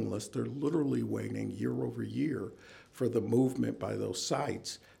waiting list. They're literally waiting year over year for the movement by those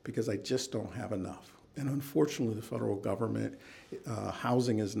sites because I just don't have enough. And unfortunately, the federal government,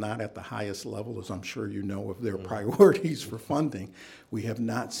 housing is not at the highest level, as I'm sure you know, of their priorities for funding. We have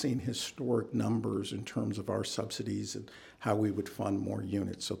not seen historic numbers in terms of our subsidies and how we would fund more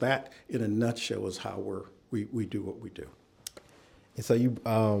units. So that, in a nutshell, is how we do what we do. And so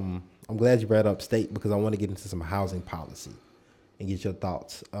I'm glad you brought up state because I want to get into some housing policy and get your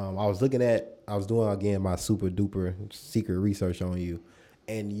thoughts. I was doing again my super duper secret research on you,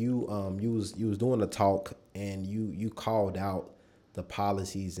 and you was doing a talk and you called out the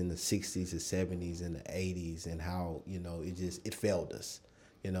policies in the 60s, the 70s, and the 80s and how it failed us.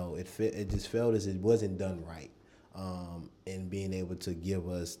 It just failed us. It wasn't done right. And being able to give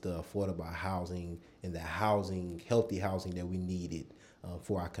us the affordable housing and the healthy housing that we needed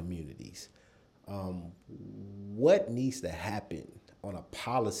for our communities. What needs to happen on a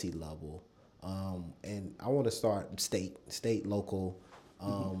policy level? And I want to start state, local,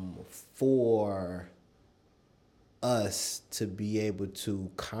 for us to be able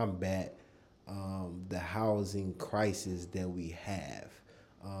to combat the housing crisis that we have.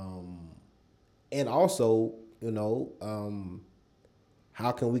 And also,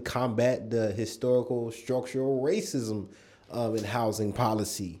 how can we combat the historical structural racism in housing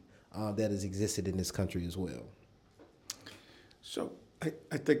policy that has existed in this country as well? So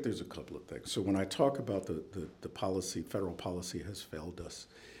I think there's a couple of things. So when I talk about the policy, federal policy has failed us,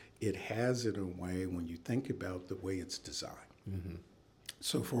 it has in a way when you think about the way it's designed.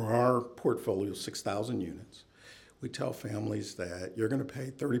 So for our portfolio, 6,000 units, we tell families that you're going to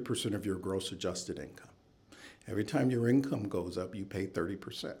pay 30% of your gross adjusted income. Every time your income goes up, you pay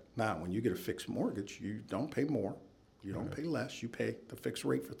 30%. Now, when you get a fixed mortgage, you don't pay more. You don't pay less, you pay the fixed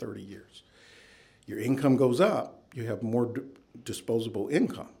rate for 30 years. Your income goes up, you have more disposable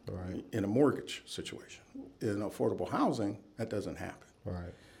income in a mortgage situation. In affordable housing, that doesn't happen.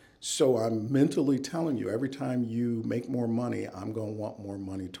 Right. So I'm mentally telling you, every time you make more money, I'm going to want more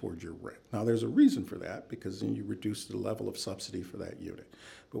money towards your rent. Now, there's a reason for that, because then you reduce the level of subsidy for that unit.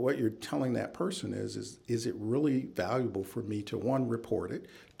 But what you're telling that person is it really valuable for me to, one, report it,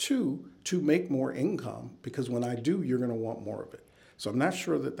 two, to make more income, because when I do, you're going to want more of it. So I'm not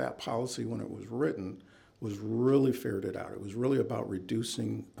sure that that policy, when it was written, was really ferreted it out. It was really about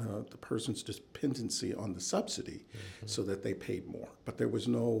reducing the person's dependency on the subsidy so that they paid more. But there was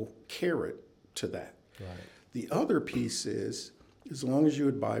no carrot to that. Right. The other piece is, as long as you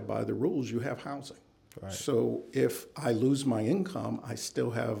abide by the rules, you have housing. Right. So if I lose my income, I still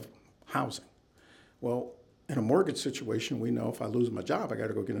have housing. Well, in a mortgage situation, we know if I lose my job, I got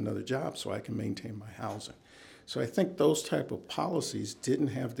to go get another job so I can maintain my housing. So I think those type of policies didn't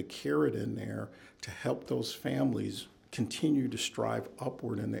have the carrot in there to help those families continue to strive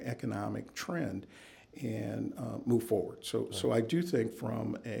upward in the economic trend and move forward. So I do think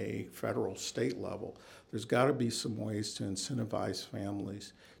from a federal, state level, there's got to be some ways to incentivize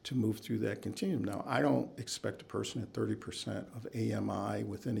families to move through that continuum. Now, I don't expect a person at 30% of AMI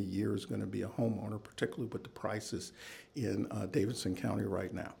within a year is going to be a homeowner, particularly with the prices in Davidson County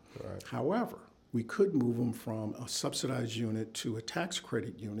right now. Right. However, we could move them from a subsidized unit to a tax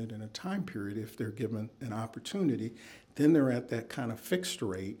credit unit in a time period if they're given an opportunity. Then they're at that kind of fixed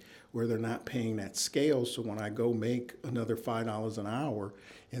rate where they're not paying that scale. So when I go make another $5 an hour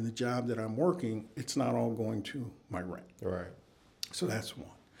in the job that I'm working, it's not all going to my rent. Right. So that's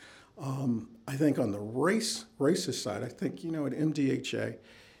one. I think on the racist side, I think, at MDHA,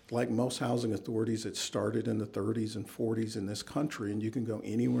 like most housing authorities, it started in the 30s and 40s in this country, and you can go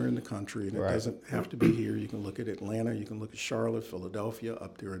anywhere in the country, and it doesn't have to be here. You can look at Atlanta, you can look at Charlotte, Philadelphia,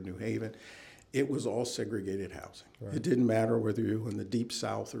 up there in New Haven. It was all segregated housing. Right. It didn't matter whether you were in the deep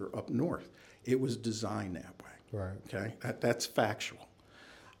south or up north. It was designed that way. Right. Okay, that's factual.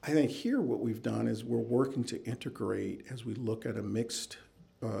 I think here what we've done is we're working to integrate, as we look at a mixed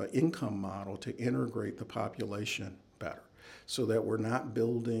income model, to integrate the population better, so that we're not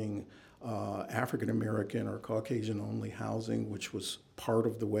building African American or Caucasian only housing, which was part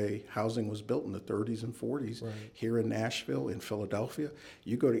of the way housing was built in the 30s and 40s here in Nashville, in Philadelphia.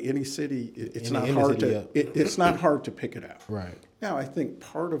 You go to any city, it's not hard to pick it out. Right. Now, I think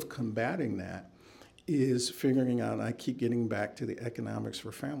part of combating that is figuring out, and I keep getting back to the economics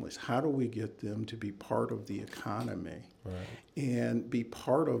for families. How do we get them to be part of the economy and be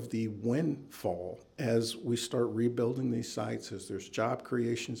part of the windfall as we start rebuilding these sites, as there's job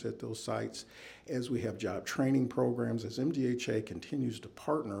creations at those sites, as we have job training programs, as MDHA continues to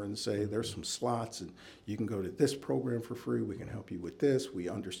partner and say there's some slots and you can go to this program for free, we can help you with this, we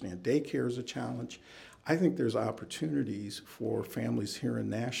understand daycare is a challenge. I think there's opportunities for families here in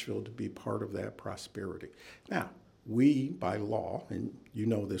Nashville to be part of that prosperity. Now, we, by law, and you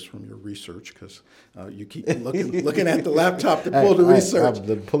know this from your research because you keep looking at the laptop to pull the research.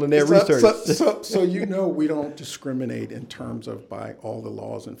 I'm pulling that research. So we don't discriminate in terms of by all the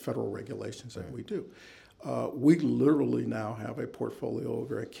laws and federal regulations that we do. We literally now have a portfolio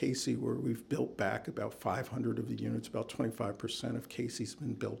over at Casey where we've built back about 500 of the units, about 25% of Casey's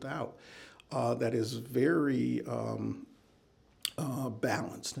been built out. That is very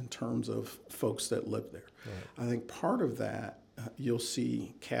balanced in terms of folks that live there. Right. I think part of that you'll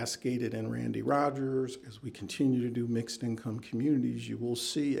see cascaded in Randy Rogers. As we continue to do mixed income communities, you will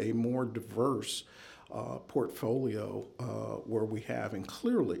see a more diverse portfolio where we have, and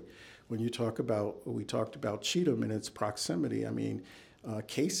clearly when we talked about Cheatham and its proximity, I mean,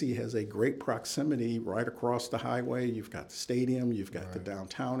 Casey has a great proximity right across the highway. You've got the stadium, you've got the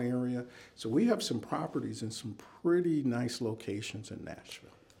downtown area. So we have some properties in some pretty nice locations in Nashville.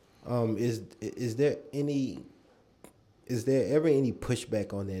 Is there ever any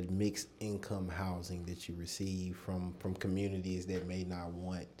pushback on that mixed income housing that you receive from communities that may not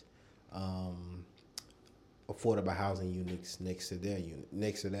want affordable housing units next to their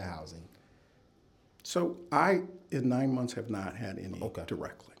housing? So I, in 9 months, have not had any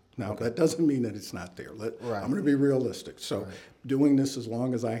directly. Now, that doesn't mean that it's not there. I'm going to be realistic. So doing this as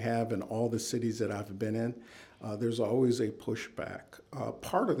long as I have in all the cities that I've been in, there's always a pushback.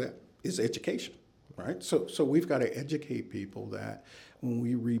 Part of that is education. right? So we've got to educate people that when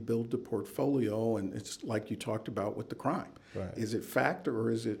we rebuild the portfolio, and it's like you talked about with the crime, Right. is it fact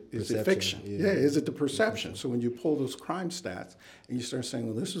or is it Perception, fiction? yeah. Yeah, is it the perception? So when you pull those crime stats and you start saying,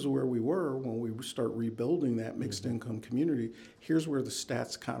 well, this is where we were when we start rebuilding that mixed income community, here's where the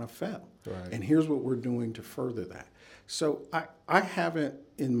stats kind of fell. Right. And here's what we're doing to further that. So I haven't,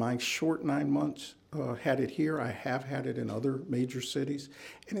 in my short 9 months, had it here. I have had it in other major cities.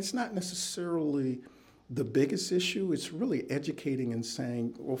 And it's not necessarily the biggest issue. It's really educating and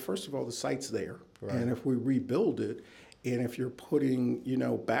saying, well, first of all, the site's there. Right. And if we rebuild it, and if you're putting,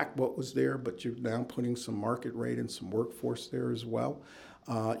 back what was there, but you're now putting some market rate and some workforce there as well,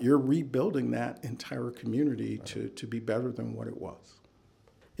 you're rebuilding that entire community to be better than what it was.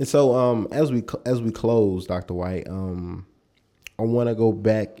 And so, as we close, Dr. White, I want to go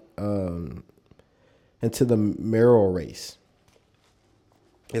back into the mayoral race.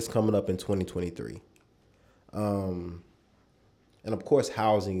 It's coming up in 2023, and of course,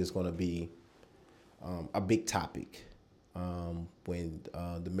 housing is going to be a big topic when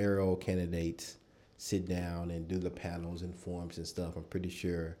the mayoral candidates sit down and do the panels and forums and stuff. I'm pretty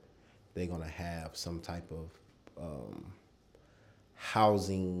sure they're going to have some type of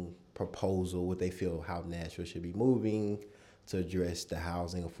housing proposal, what they feel how Nashville should be moving to address the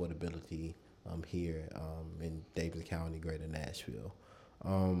housing affordability here in Davidson County, Greater Nashville.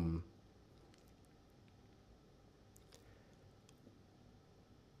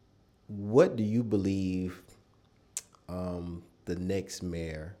 What do you believe the next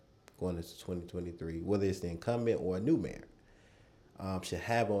mayor going into 2023, whether it's the incumbent or a new mayor, should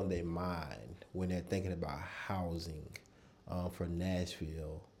have on their mind when they're thinking about housing for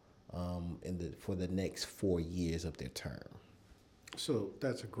Nashville for the next 4 years of their term? So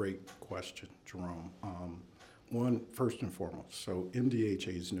that's a great question, Jerome. One, first and foremost, so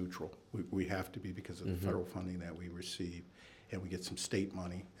MDHA is neutral. We have to be because of the federal funding that we receive, and we get some state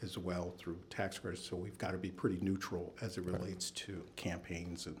money as well through tax credits, so we've got to be pretty neutral as it relates to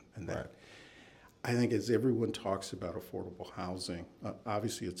campaigns and that. Right. I think as everyone talks about affordable housing,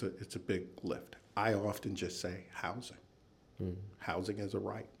 obviously it's a big lift. I often just say housing. Housing is a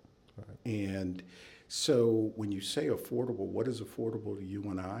right. And so when you say affordable, what is affordable to you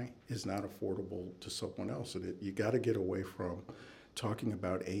and I is not affordable to someone else. And you got to get away from talking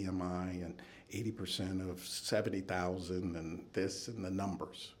about AMI and 80% of 70,000 and this and the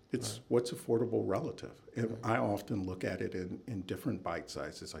numbers. It's what's affordable relative. And I often look at it in different bite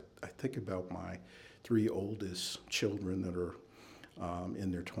sizes. I think about my 3 oldest children that are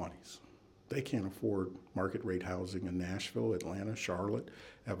in their 20s. They can't afford market rate housing in Nashville, Atlanta, Charlotte.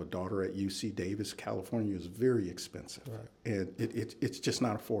 I have a daughter at UC Davis. California is very expensive, and it's just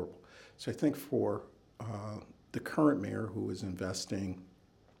not affordable. So I think for the current mayor, who is investing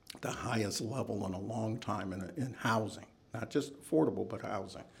the highest level in a long time in housing, not just affordable, but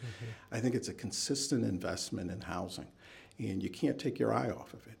housing, I think it's a consistent investment in housing, and you can't take your eye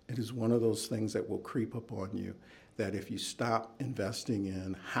off of it. It is one of those things that will creep up on you, that if you stop investing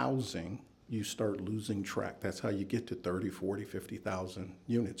in housing, you start losing track. That's how you get to 30, 40, 50,000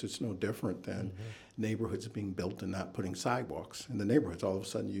 units. It's no different than neighborhoods being built and not putting sidewalks in the neighborhoods. All of a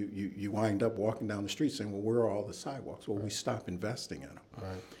sudden, you wind up walking down the street saying, well, where are all the sidewalks? Well, we stop investing in them.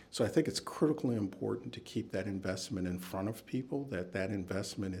 Right. So I think it's critically important to keep that investment in front of people, that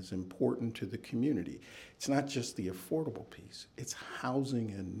investment is important to the community. It's not just the affordable piece. It's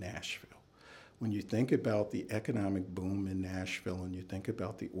housing in Nashville. When you think about the economic boom in Nashville and you think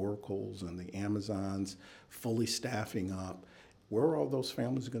about the Oracles and the Amazons fully staffing up, where are all those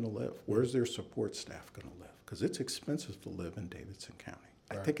families going to live? Where's their support staff going to live? Because it's expensive to live in Davidson County.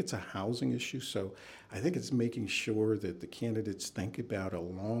 I think it's a housing issue, so I think it's making sure that the candidates think about a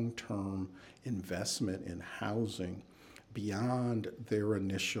long-term investment in housing beyond their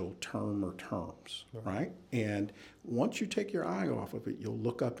initial term or terms, right? And once you take your eye off of it, you'll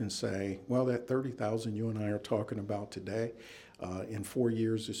look up and say, well, that 30,000 you and I are talking about today, in 4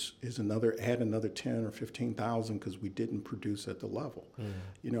 years is add another 10 or 15,000 because we didn't produce at the level.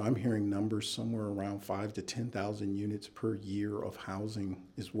 I'm hearing numbers somewhere around 5 to 10,000 units per year of housing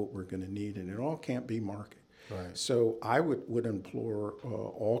is what we're going to need, and it all can't be market. Right. So I would implore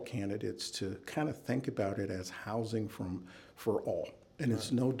all candidates to kind of think about it as housing for all. And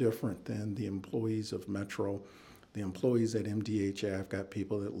it's no different than the employees of Metro, the employees at MDHA. I've got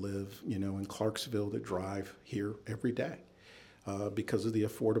people that live, in Clarksville that drive here every day because of the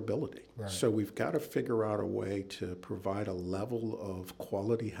affordability. Right. So we've got to figure out a way to provide a level of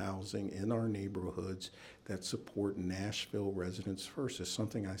quality housing in our neighborhoods that support Nashville residents first. It's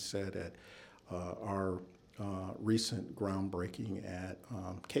something I said at our recent groundbreaking at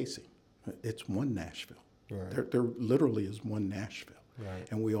Casey. It's one Nashville. Right. There literally is one Nashville. Right.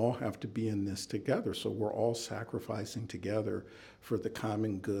 And we all have to be in this together. So we're all sacrificing together for the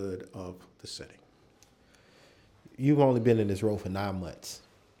common good of the city. You've only been in this role for 9 months.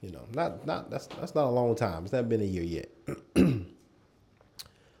 You know, that's not a long time. It's not been a year yet.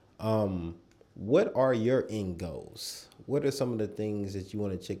 What are your end goals? What are some of the things that you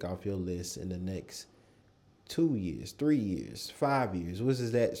want to check off your list in the next 2 years, 3 years, 5 years? What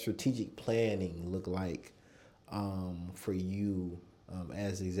does that strategic planning look like for you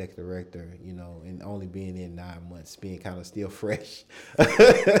as the executive director, you know, and only being in 9 months, being kind of still fresh,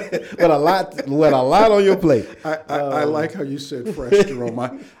 with a lot on your plate. I like how you said fresh,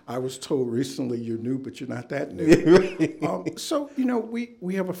 Jerome. I was told recently you're new, but you're not that new. So, you know,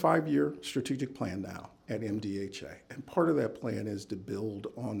 we have a 5-year strategic plan now at MDHA, and part of that plan is to build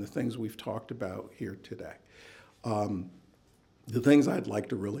on the things we've talked about here today. The things I'd like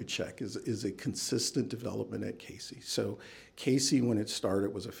to really check is a consistent development at Casey. So Casey, when it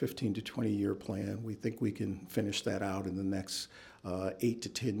started, was a 15 to 20 year plan. We think we can finish that out in the next 8 to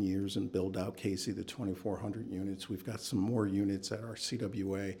 10 years and build out Casey to 2,400 units. We've got some more units at our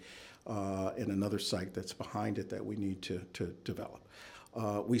CWA and another site that's behind it that we need to develop.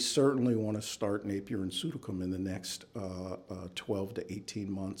 We certainly want to start Napier and Sudicum in the next 12 to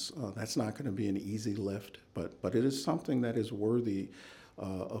 18 months. That's not going to be an easy lift, but it is something that is worthy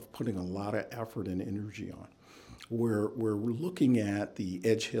of putting a lot of effort and energy on. We're looking at the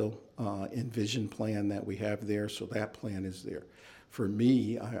Edge Hill Envision plan that we have there, so that plan is there. For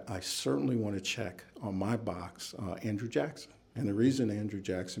me, I certainly want to check on my box Andrew Jackson. And the reason Andrew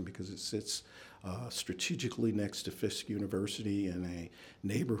Jackson, because it sits strategically next to Fisk University in a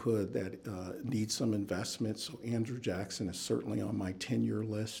neighborhood that needs some investment. So Andrew Jackson is certainly on my 10-year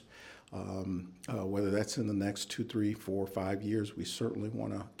list. Whether that's in the next 2, 3, 4, 5 years, we certainly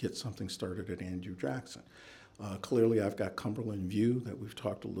want to get something started at Andrew Jackson. Clearly, I've got Cumberland View that we've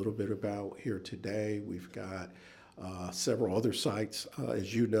talked a little bit about here today. We've got several other sites,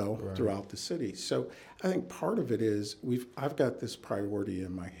 as you know, right, throughout the city. So I think part of it is I've got this priority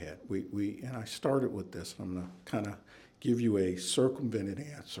in my head. And I started with this. I'm going to kind of give you a circumvented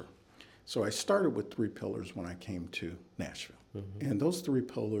answer. So I started with 3 pillars when I came to Nashville. Mm-hmm. And those 3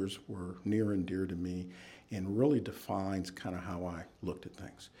 pillars were near and dear to me and really defines kind of how I looked at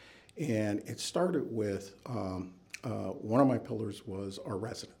things. And it started with one of my pillars was our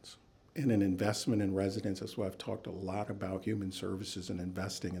residents. And an investment in residents. That's why I've talked a lot about human services and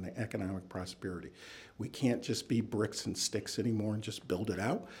investing in economic prosperity. We can't just be bricks and sticks anymore and just build it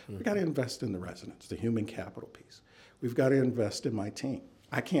out. Mm-hmm. We got to invest in the residents, the human capital piece. We've got to invest in my team.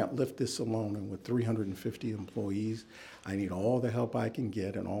 I can't lift this alone, and with 350 employees, I need all the help I can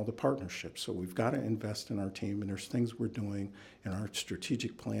get and all the partnerships. So we've got to invest in our team, and there's things we're doing in our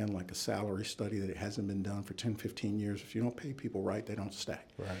strategic plan, like a salary study that hasn't been done for 10, 15 years. If you don't pay people right, they don't stay.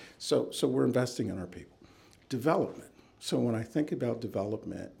 Right. So we're investing in our people. Development. So when I think about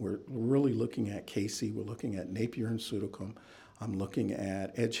development, we're really looking at Casey, we're looking at Napier and Sudicum, I'm looking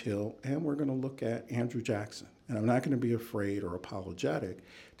at Edge Hill, and we're going to look at Andrew Jackson. And I'm not going to be afraid or apologetic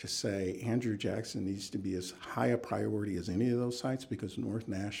to say Andrew Jackson needs to be as high a priority as any of those sites because North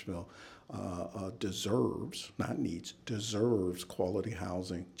Nashville deserves, not needs, deserves quality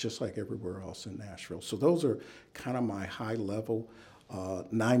housing just like everywhere else in Nashville. So those are kind of my high level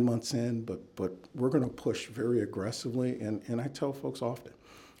 9 months in, but we're going to push very aggressively. And I tell folks often,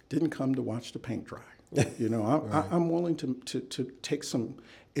 didn't come to watch the paint dry. You know, I'm willing to take some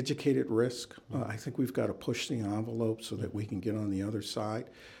educated risk. I think we've got to push the envelope so that we can get on the other side.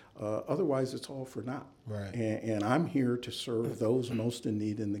 Otherwise, it's all for naught. Right. And I'm here to serve those most in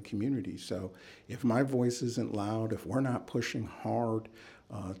need in the community. So if my voice isn't loud, if we're not pushing hard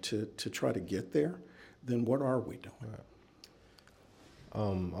to try to get there, then what are we doing? Right.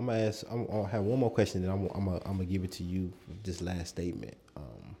 I'm gonna ask. I'll have one more question, then I'm gonna give it to you. This last statement.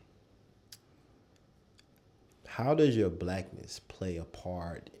 How does your blackness play a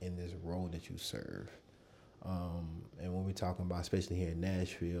part in this role that you serve? And when we're talking about, especially here in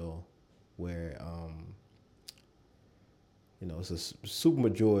Nashville, where you know, it's a super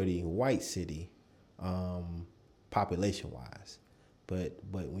majority white city, population-wise. But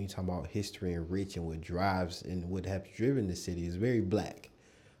when you talk about history and rich and what drives and what has driven the city is very black.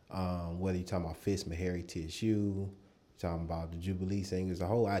 Whether you're talking about Fisk, Meharry, TSU, you're talking about the Jubilee Singers, the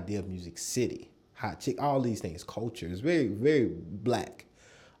whole idea of Music City, Hot Chick, all these things, culture is very, very black.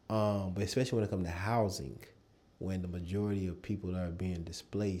 But especially when it comes to housing, when the majority of people that are being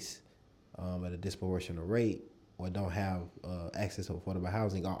displaced at a disproportionate rate or don't have access to affordable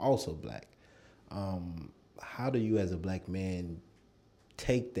housing are also black. How do you as a black man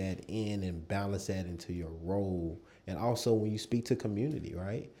take that in and balance that into your role. And also when you speak to community,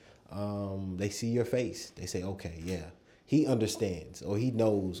 right? They see your face. They say, okay, yeah, he understands or he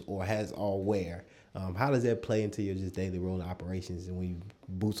knows or has all where. How does that play into your just daily role and operations and when you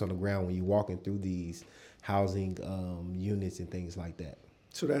boots on the ground, when you're walking through these housing units and things like that?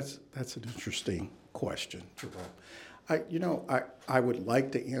 So that's an interesting question, Jerome. I would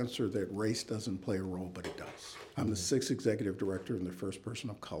like to answer that race doesn't play a role, but it does. I'm the sixth executive director and the first person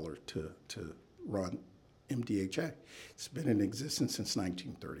of color to run MDHA. It's been in existence since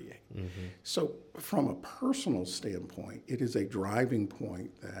 1938. So from a personal standpoint, it is a driving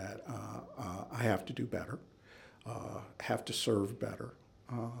point that I have to do better, have to serve better.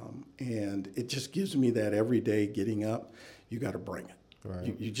 And it just gives me that every day getting up, you got to bring it.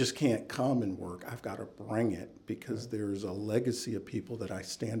 Right. You just can't come and work. I've got to bring it because there's a legacy of people that I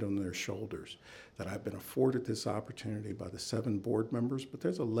stand on their shoulders, that I've been afforded this opportunity by the 7 board members, but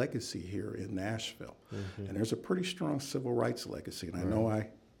there's a legacy here in Nashville. And there's a pretty strong civil rights legacy. And I know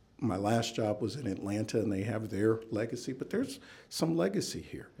my last job was in Atlanta and they have their legacy, but there's some legacy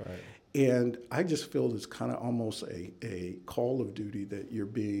here. Right. And I just feel it's kind of almost a call of duty that you're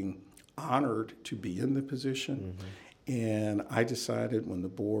being honored to be in the position. And I decided when the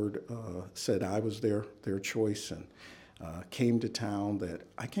board said I was their choice and came to town that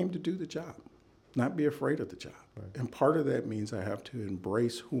I came to do the job, not be afraid of the job. Right. And part of that means I have to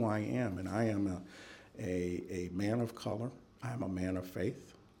embrace who I am. And I am a man of color. I am a man of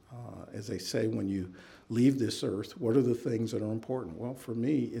faith. As they say, when you leave this earth, what are the things that are important? Well, for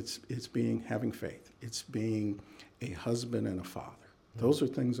me, it's having faith. It's being a husband and a father. Those are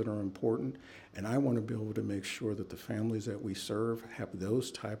things that are important, and I want to be able to make sure that the families that we serve have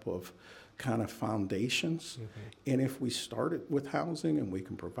those type of kind of foundations. And if we start it with housing and we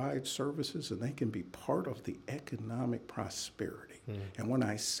can provide services and they can be part of the economic prosperity. And when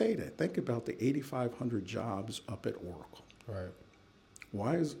I say that, think about the 8,500 jobs up at Oracle. Right.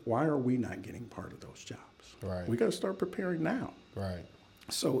 Why are we not getting part of those jobs? Right. We got to start preparing now. Right.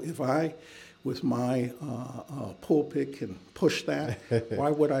 So if I, with my pulpit, can push that, why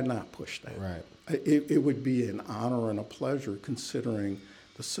would I not push that? Right. It would be an honor and a pleasure considering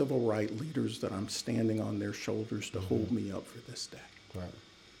the civil rights leaders that I'm standing on their shoulders to hold me up for this day. Right.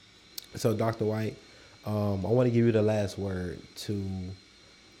 So, Dr. White, I want to give you the last word to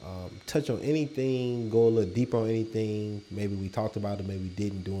touch on anything, go a little deeper on anything. Maybe we talked about it, maybe we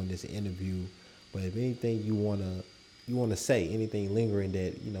didn't during this interview. But if anything you want to say, anything lingering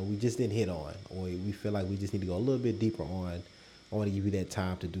that, we just didn't hit on, or we feel like we just need to go a little bit deeper on, I want to give you that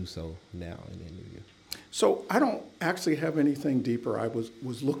time to do so now in the interview. So I don't actually have anything deeper. I was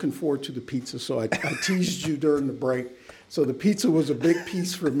looking forward to the pizza, so I teased you during the break. So the pizza was a big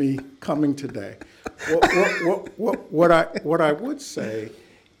piece for me coming today. What I would say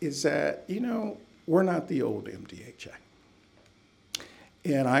is that, we're not the old MDHA.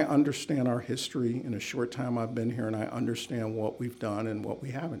 And I understand our history in a short time I've been here, and I understand what we've done and what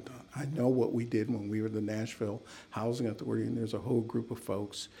we haven't done. I know what we did when we were the Nashville Housing Authority, and there's a whole group of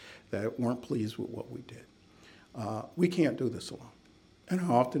folks that weren't pleased with what we did. We can't do this alone. And I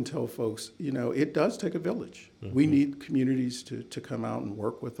often tell folks, it does take a village. We need communities to come out and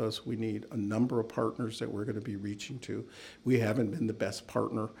work with us. We need a number of partners that we're going to be reaching to. We haven't been the best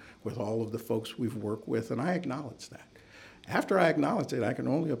partner with all of the folks we've worked with, and I acknowledge that. After I acknowledge it, I can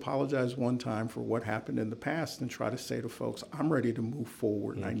only apologize one time for what happened in the past and try to say to folks, I'm ready to move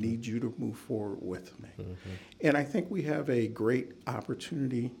forward, and I need you to move forward with me. And I think we have a great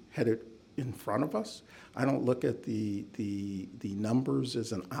opportunity headed in front of us. I don't look at the numbers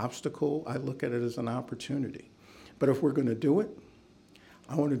as an obstacle. I look at it as an opportunity. But if we're going to do it,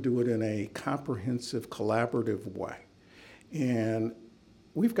 I want to do it in a comprehensive, collaborative way. And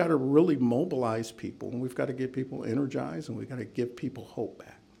we've got to really mobilize people, and we've got to get people energized, and we've got to give people hope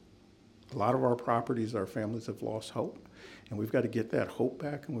back. A lot of our properties, our families have lost hope, and we've got to get that hope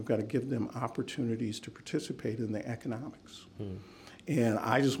back, and we've got to give them opportunities to participate in the economics. And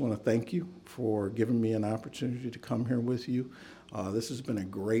I just want to thank you for giving me an opportunity to come here with you. This has been a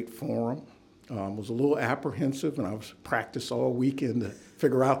great forum. I was a little apprehensive, and I was practiced all weekend to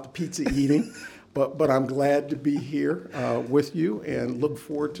figure out the pizza eating. But I'm glad to be here with you and look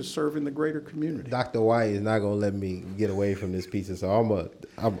forward to serving the greater community. Dr. White is not going to let me get away from this pizza. So I'm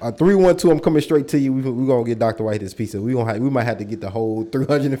 312, I'm coming straight to you. We're going to get Dr. White this pizza. We might have to get the whole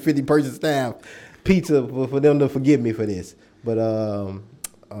 350-person staff pizza for them to forgive me for this. But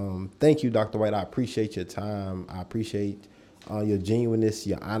thank you, Dr. White. I appreciate your time. I appreciate your genuineness,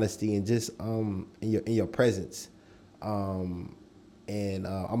 your honesty, and just in your presence. And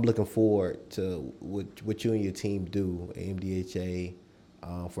I'm looking forward to what you and your team do at MDHA.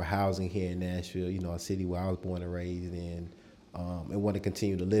 for housing here in Nashville, you know, a city where I was born and raised in, and want to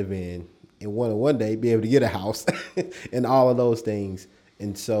continue to live in, and want to one day be able to get a house and all of those things.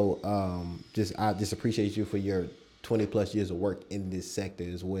 And so I just appreciate you for your 20 plus years of work in this sector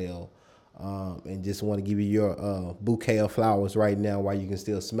as well. And just want to give you your bouquet of flowers right now while you can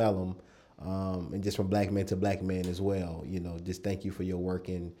still smell them. And just from black man to black man as well, you know, just thank you for your work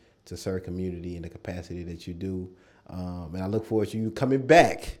and to serve community in the capacity that you do. And I look forward to you coming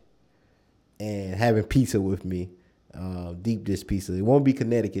back and having pizza with me, deep dish pizza. It won't be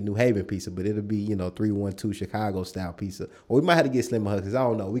Connecticut, New Haven pizza, but it'll be, you know, 312 Chicago style pizza. Or we might have to get Slim Hugs. I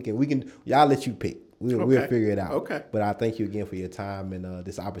don't know. We can. Y'all let you pick. We'll figure it out. Okay. But I thank you again for your time and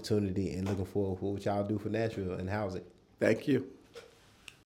this opportunity, and looking forward for what y'all do for Nashville and housing. Thank you.